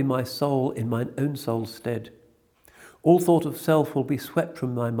wilt be my soul in mine own soul's stead. All thought of self will be swept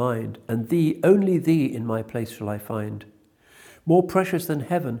from my mind, and thee, only thee, in my place shall I find. More precious than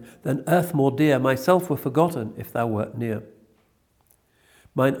heaven, than earth more dear, myself were forgotten if thou wert near.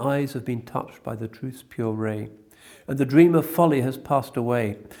 Mine eyes have been touched by the truth's pure ray, and the dream of folly has passed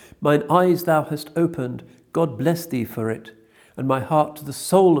away. Mine eyes thou hast opened, God bless thee for it, and my heart to the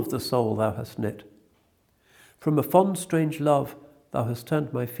soul of the soul thou hast knit. From a fond strange love thou hast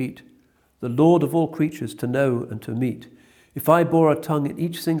turned my feet, the Lord of all creatures to know and to meet. If I bore a tongue in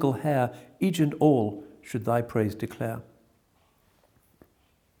each single hair, each and all should thy praise declare.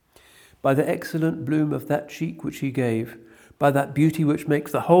 By the excellent bloom of that cheek which he gave, by that beauty which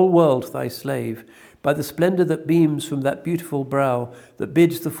makes the whole world thy slave, by the splendour that beams from that beautiful brow, that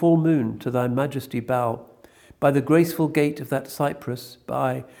bids the full moon to thy majesty bow, by the graceful gait of that cypress,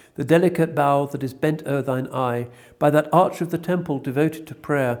 by the delicate bough that is bent o'er thine eye, by that arch of the temple devoted to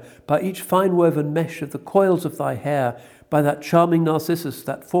prayer, by each fine-woven mesh of the coils of thy hair, by that charming narcissus,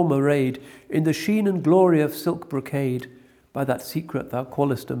 that form arrayed in the sheen and glory of silk brocade, by that secret thou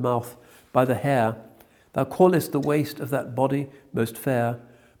callest a mouth, by the hair thou callest the waist of that body most fair,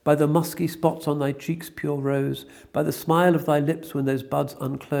 by the musky spots on thy cheeks pure rose, by the smile of thy lips when those buds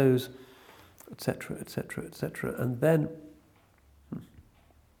unclose, etc., etc., etc. And then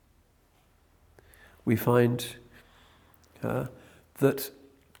we find that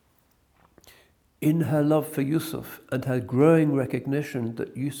in her love for Yusuf and her growing recognition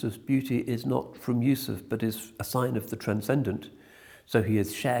that Yusuf's beauty is not from Yusuf but is a sign of the transcendent, so he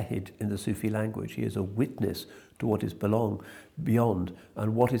is shahid in the Sufi language. He is a witness to what is beyond,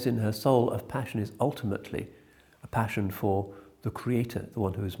 and what is in her soul of passion is ultimately a passion for the Creator, the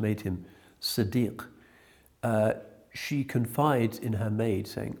one who has made him Siddiq. She confides in her maid,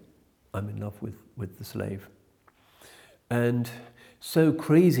 saying, I'm in love with the slave. And so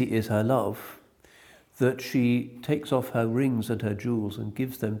crazy is her love that she takes off her rings and her jewels and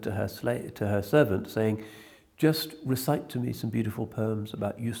gives them to her servant, saying, just recite to me some beautiful poems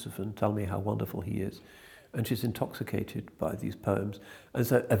about Yusuf and tell me how wonderful he is. And she's intoxicated by these poems. And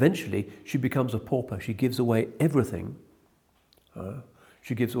so eventually she becomes a pauper. She gives away everything.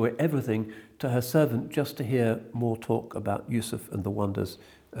 She gives away everything to her servant just to hear more talk about Yusuf and the wonders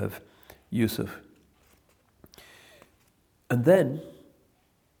of Yusuf. And then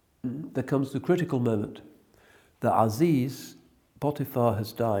there comes the critical moment. The Aziz, Potiphar,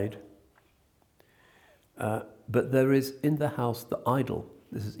 has died. But there is in the house the idol.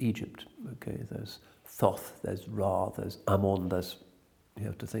 This is Egypt. Okay, there's Thoth, there's Ra, there's Ammon, there's, you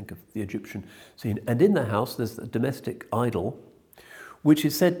have to think of the Egyptian scene. And in the house there's a domestic idol, which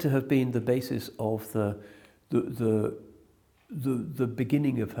is said to have been the basis of the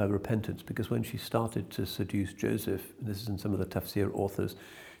beginning of her repentance, because when she started to seduce Joseph, and this is in some of the tafsir authors,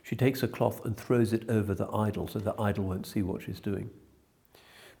 she takes a cloth and throws it over the idol so the idol won't see what she's doing.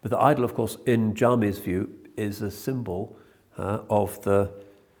 But the idol, of course, in Jami's view, is a symbol of the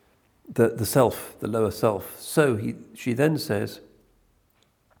self, the lower self. So she then says,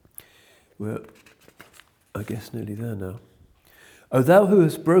 we're, I guess, nearly there now. O thou who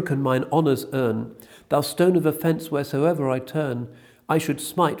hast broken mine honour's urn, thou stone of offence wheresoever I turn, I should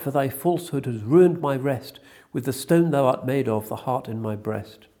smite, for thy falsehood has ruined my rest. With the stone thou art made of, the heart in my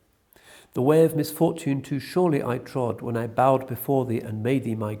breast. The way of misfortune too surely I trod, when I bowed before thee and made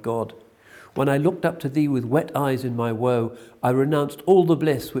thee my God. When I looked up to thee with wet eyes in my woe, I renounced all the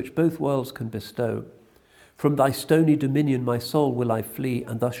bliss which both worlds can bestow. From thy stony dominion my soul will I flee,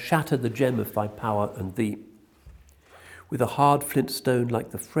 and thus shatter the gem of thy power and thee. With a hard flint stone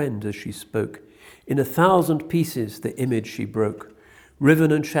like the friend as she spoke, in 1,000 pieces the image she broke.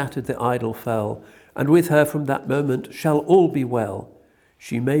 Riven and shattered the idol fell, and with her from that moment shall all be well.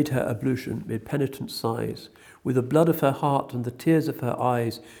 She made her ablution mid penitent sighs. With the blood of her heart and the tears of her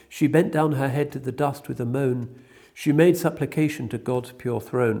eyes, she bent down her head to the dust with a moan. She made supplication to God's pure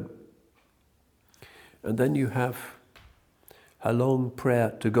throne. And then you have her long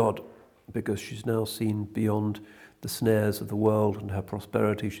prayer to God, because she's now seen beyond the snares of the world and her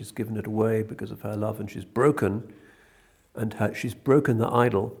prosperity. She's given it away because of her love, and she's broken, she's broken the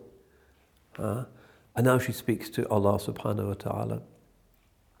idol. And now she speaks to Allah subhanahu wa ta'ala.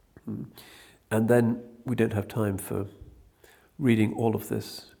 And then we don't have time for reading all of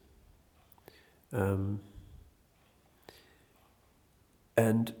this.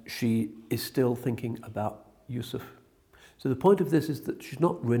 And she is still thinking about Yusuf. So the point of this is that she's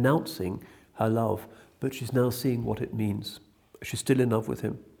not renouncing her love, but she's now seeing what it means. She's still in love with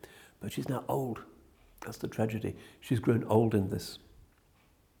him, but she's now old. That's the tragedy. She's grown old in this.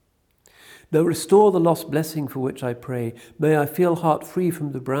 Now restore the lost blessing for which I pray. May I feel heart free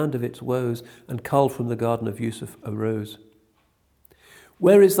from the brand of its woes, and cull from the garden of Yusuf a rose.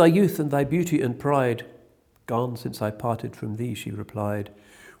 Where is thy youth and thy beauty and pride? Gone since I parted from thee, she replied.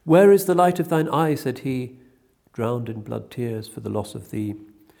 Where is the light of thine eye, said he, drowned in blood tears for the loss of thee?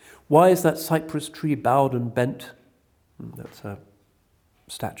 Why is that cypress tree bowed and bent? That's her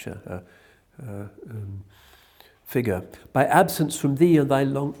stature, her figure. By absence from thee and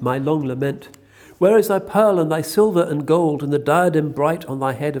my long lament. Where is thy pearl and thy silver and gold, and the diadem bright on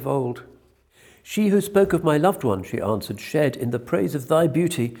thy head of old? She who spoke of my loved one, she answered, shed in the praise of thy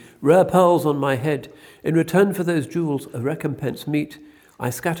beauty rare pearls on my head. In return for those jewels a recompense meet. I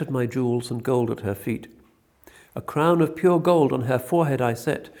scattered my jewels and gold at her feet. A crown of pure gold on her forehead I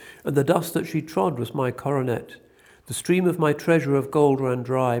set, and the dust that she trod was my coronet. The stream of my treasure of gold ran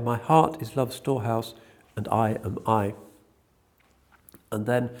dry. My heart is love's storehouse, and I am I. And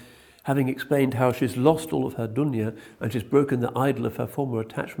then, having explained how she's lost all of her dunya, and she's broken the idol of her former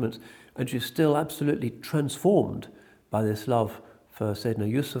attachments, and she's still absolutely transformed by this love for Sayyidina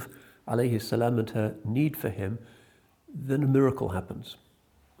Yusuf alayhi salam and her need for him, then a miracle happens.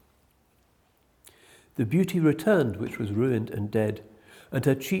 The beauty returned which was ruined and dead, and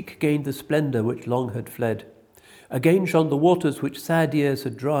her cheek gained the splendour which long had fled. Again shone the waters which sad years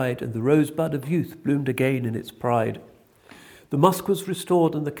had dried, and the rosebud of youth bloomed again in its pride. The musk was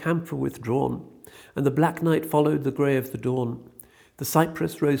restored and the camphor withdrawn, and the black night followed the grey of the dawn. The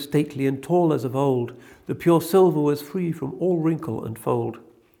cypress rose stately and tall as of old. The pure silver was free from all wrinkle and fold.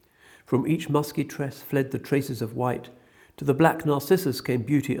 From each musky tress fled the traces of white. To the black narcissus came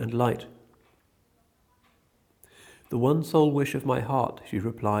beauty and light. The one sole wish of my heart, she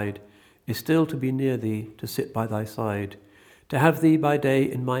replied, is still to be near thee, to sit by thy side, to have thee by day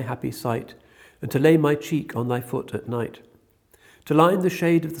in my happy sight, and to lay my cheek on thy foot at night, to lie in the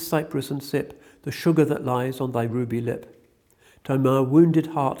shade of the cypress and sip the sugar that lies on thy ruby lip, to my wounded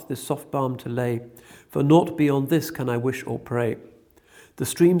heart this soft balm to lay, for naught beyond this can I wish or pray. The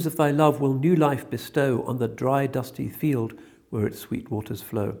streams of thy love will new life bestow on the dry dusty field where its sweet waters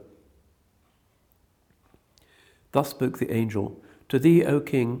flow. Thus spoke the angel, to thee, O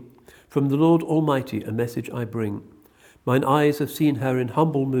King, from the Lord Almighty a message I bring. Mine eyes have seen her in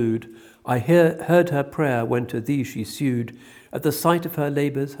humble mood. I heard her prayer when to thee she sued. At the sight of her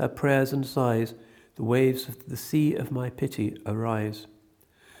labours, her prayers and sighs, the waves of the sea of my pity arise.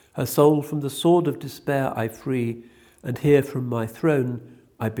 Her soul from the sword of despair I free, and here from my throne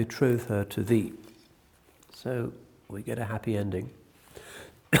I betroth her to thee. So we get a happy ending.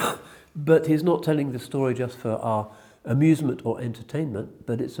 But he's not telling the story just for our amusement or entertainment,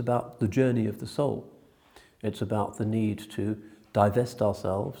 but it's about the journey of the soul. It's about the need to divest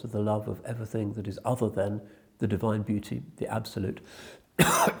ourselves of the love of everything that is other than the divine beauty, the absolute.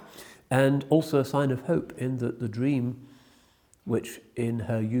 And also a sign of hope in that the dream which in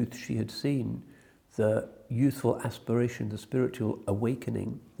her youth she had seen, the youthful aspiration, the spiritual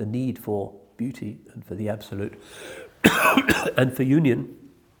awakening, the need for beauty and for the absolute and for union,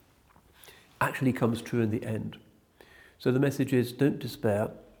 actually comes true in the end. So the message is, don't despair,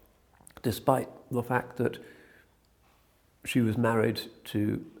 despite the fact that she was married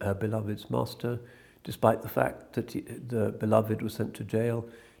to her beloved's master, despite the fact that the beloved was sent to jail,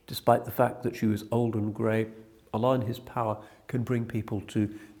 despite the fact that she was old and grey. Allah in His power can bring people to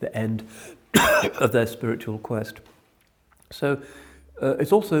the end of their spiritual quest. So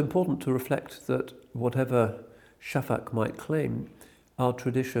it's also important to reflect that whatever Shafaq might claim, our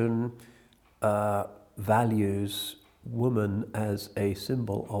tradition values woman as a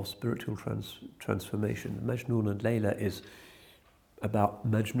symbol of spiritual transformation. Majnun and Layla is about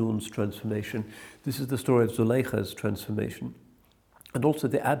Majnun's transformation. This is the story of Zulaykha's transformation, and also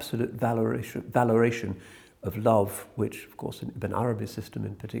the absolute valoration of love, which, of course, in Ibn Arabi's system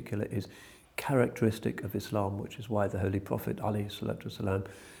in particular, is characteristic of Islam, which is why the Holy Prophet ﷺ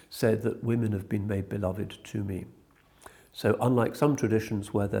said that women have been made beloved to me. So unlike some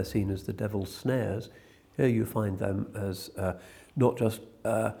traditions where they're seen as the devil's snares, here you find them as not just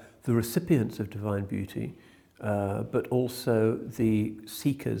the recipients of divine beauty, but also the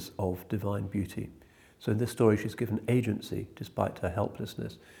seekers of divine beauty. So in this story she's given agency despite her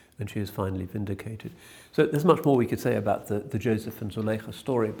helplessness, and she is finally vindicated. So there's much more we could say about the Joseph and Zulaykha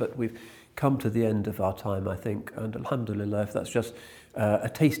story, but we've come to the end of our time, I think, and alhamdulillah, if that's just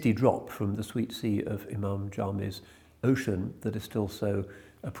a tasty drop from the sweet sea of Imam Jami's ocean that is still so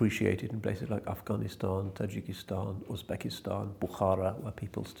appreciated in places like Afghanistan, Tajikistan, Uzbekistan, Bukhara, where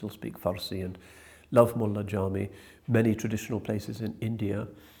people still speak Farsi and love Mullah Jami, many traditional places in India.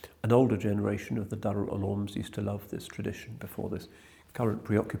 An older generation of the Darul Ulooms used to love this tradition before this current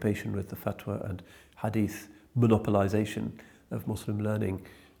preoccupation with the fatwa and hadith monopolization of Muslim learning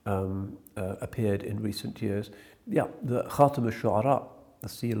appeared in recent years. Yeah, the Khatam al-Shu'ara, the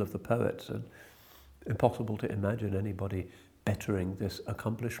seal of the poets, and impossible to imagine anybody bettering this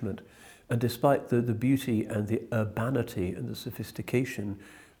accomplishment. And despite the beauty and the urbanity and the sophistication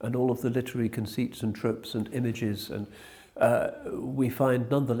and all of the literary conceits and tropes and images, and we find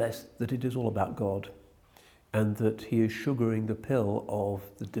nonetheless that it is all about God, and that He is sugaring the pill of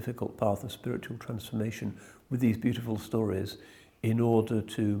the difficult path of spiritual transformation with these beautiful stories in order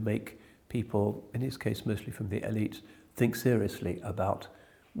to make people, in His case mostly from the elite, think seriously about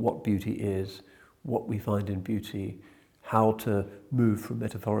what beauty is, what we find in beauty, how to move from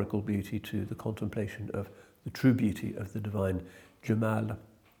metaphorical beauty to the contemplation of the true beauty of the divine Jamal.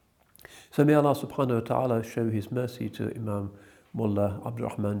 So may Allah subhanahu wa ta'ala show His mercy to Imam Mullah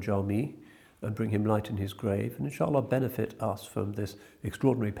al-Rahman Jami and bring him light in his grave, and inshallah benefit us from this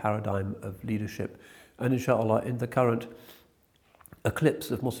extraordinary paradigm of leadership, and inshallah in the current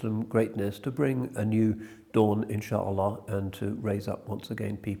eclipse of Muslim greatness to bring a new dawn, inshallah, and to raise up once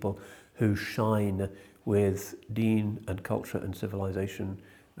again people who shine with deen and culture and civilization,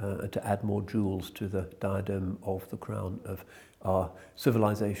 and to add more jewels to the diadem of the crown of our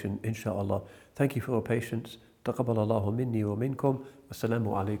civilization, inshallah. Thank you for your patience. تقبل الله مني ومنكم. السلام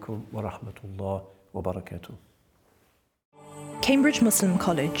عليكم ورحمة الله وبركاته. Cambridge Muslim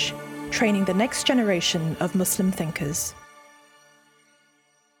College, training the next generation of Muslim thinkers.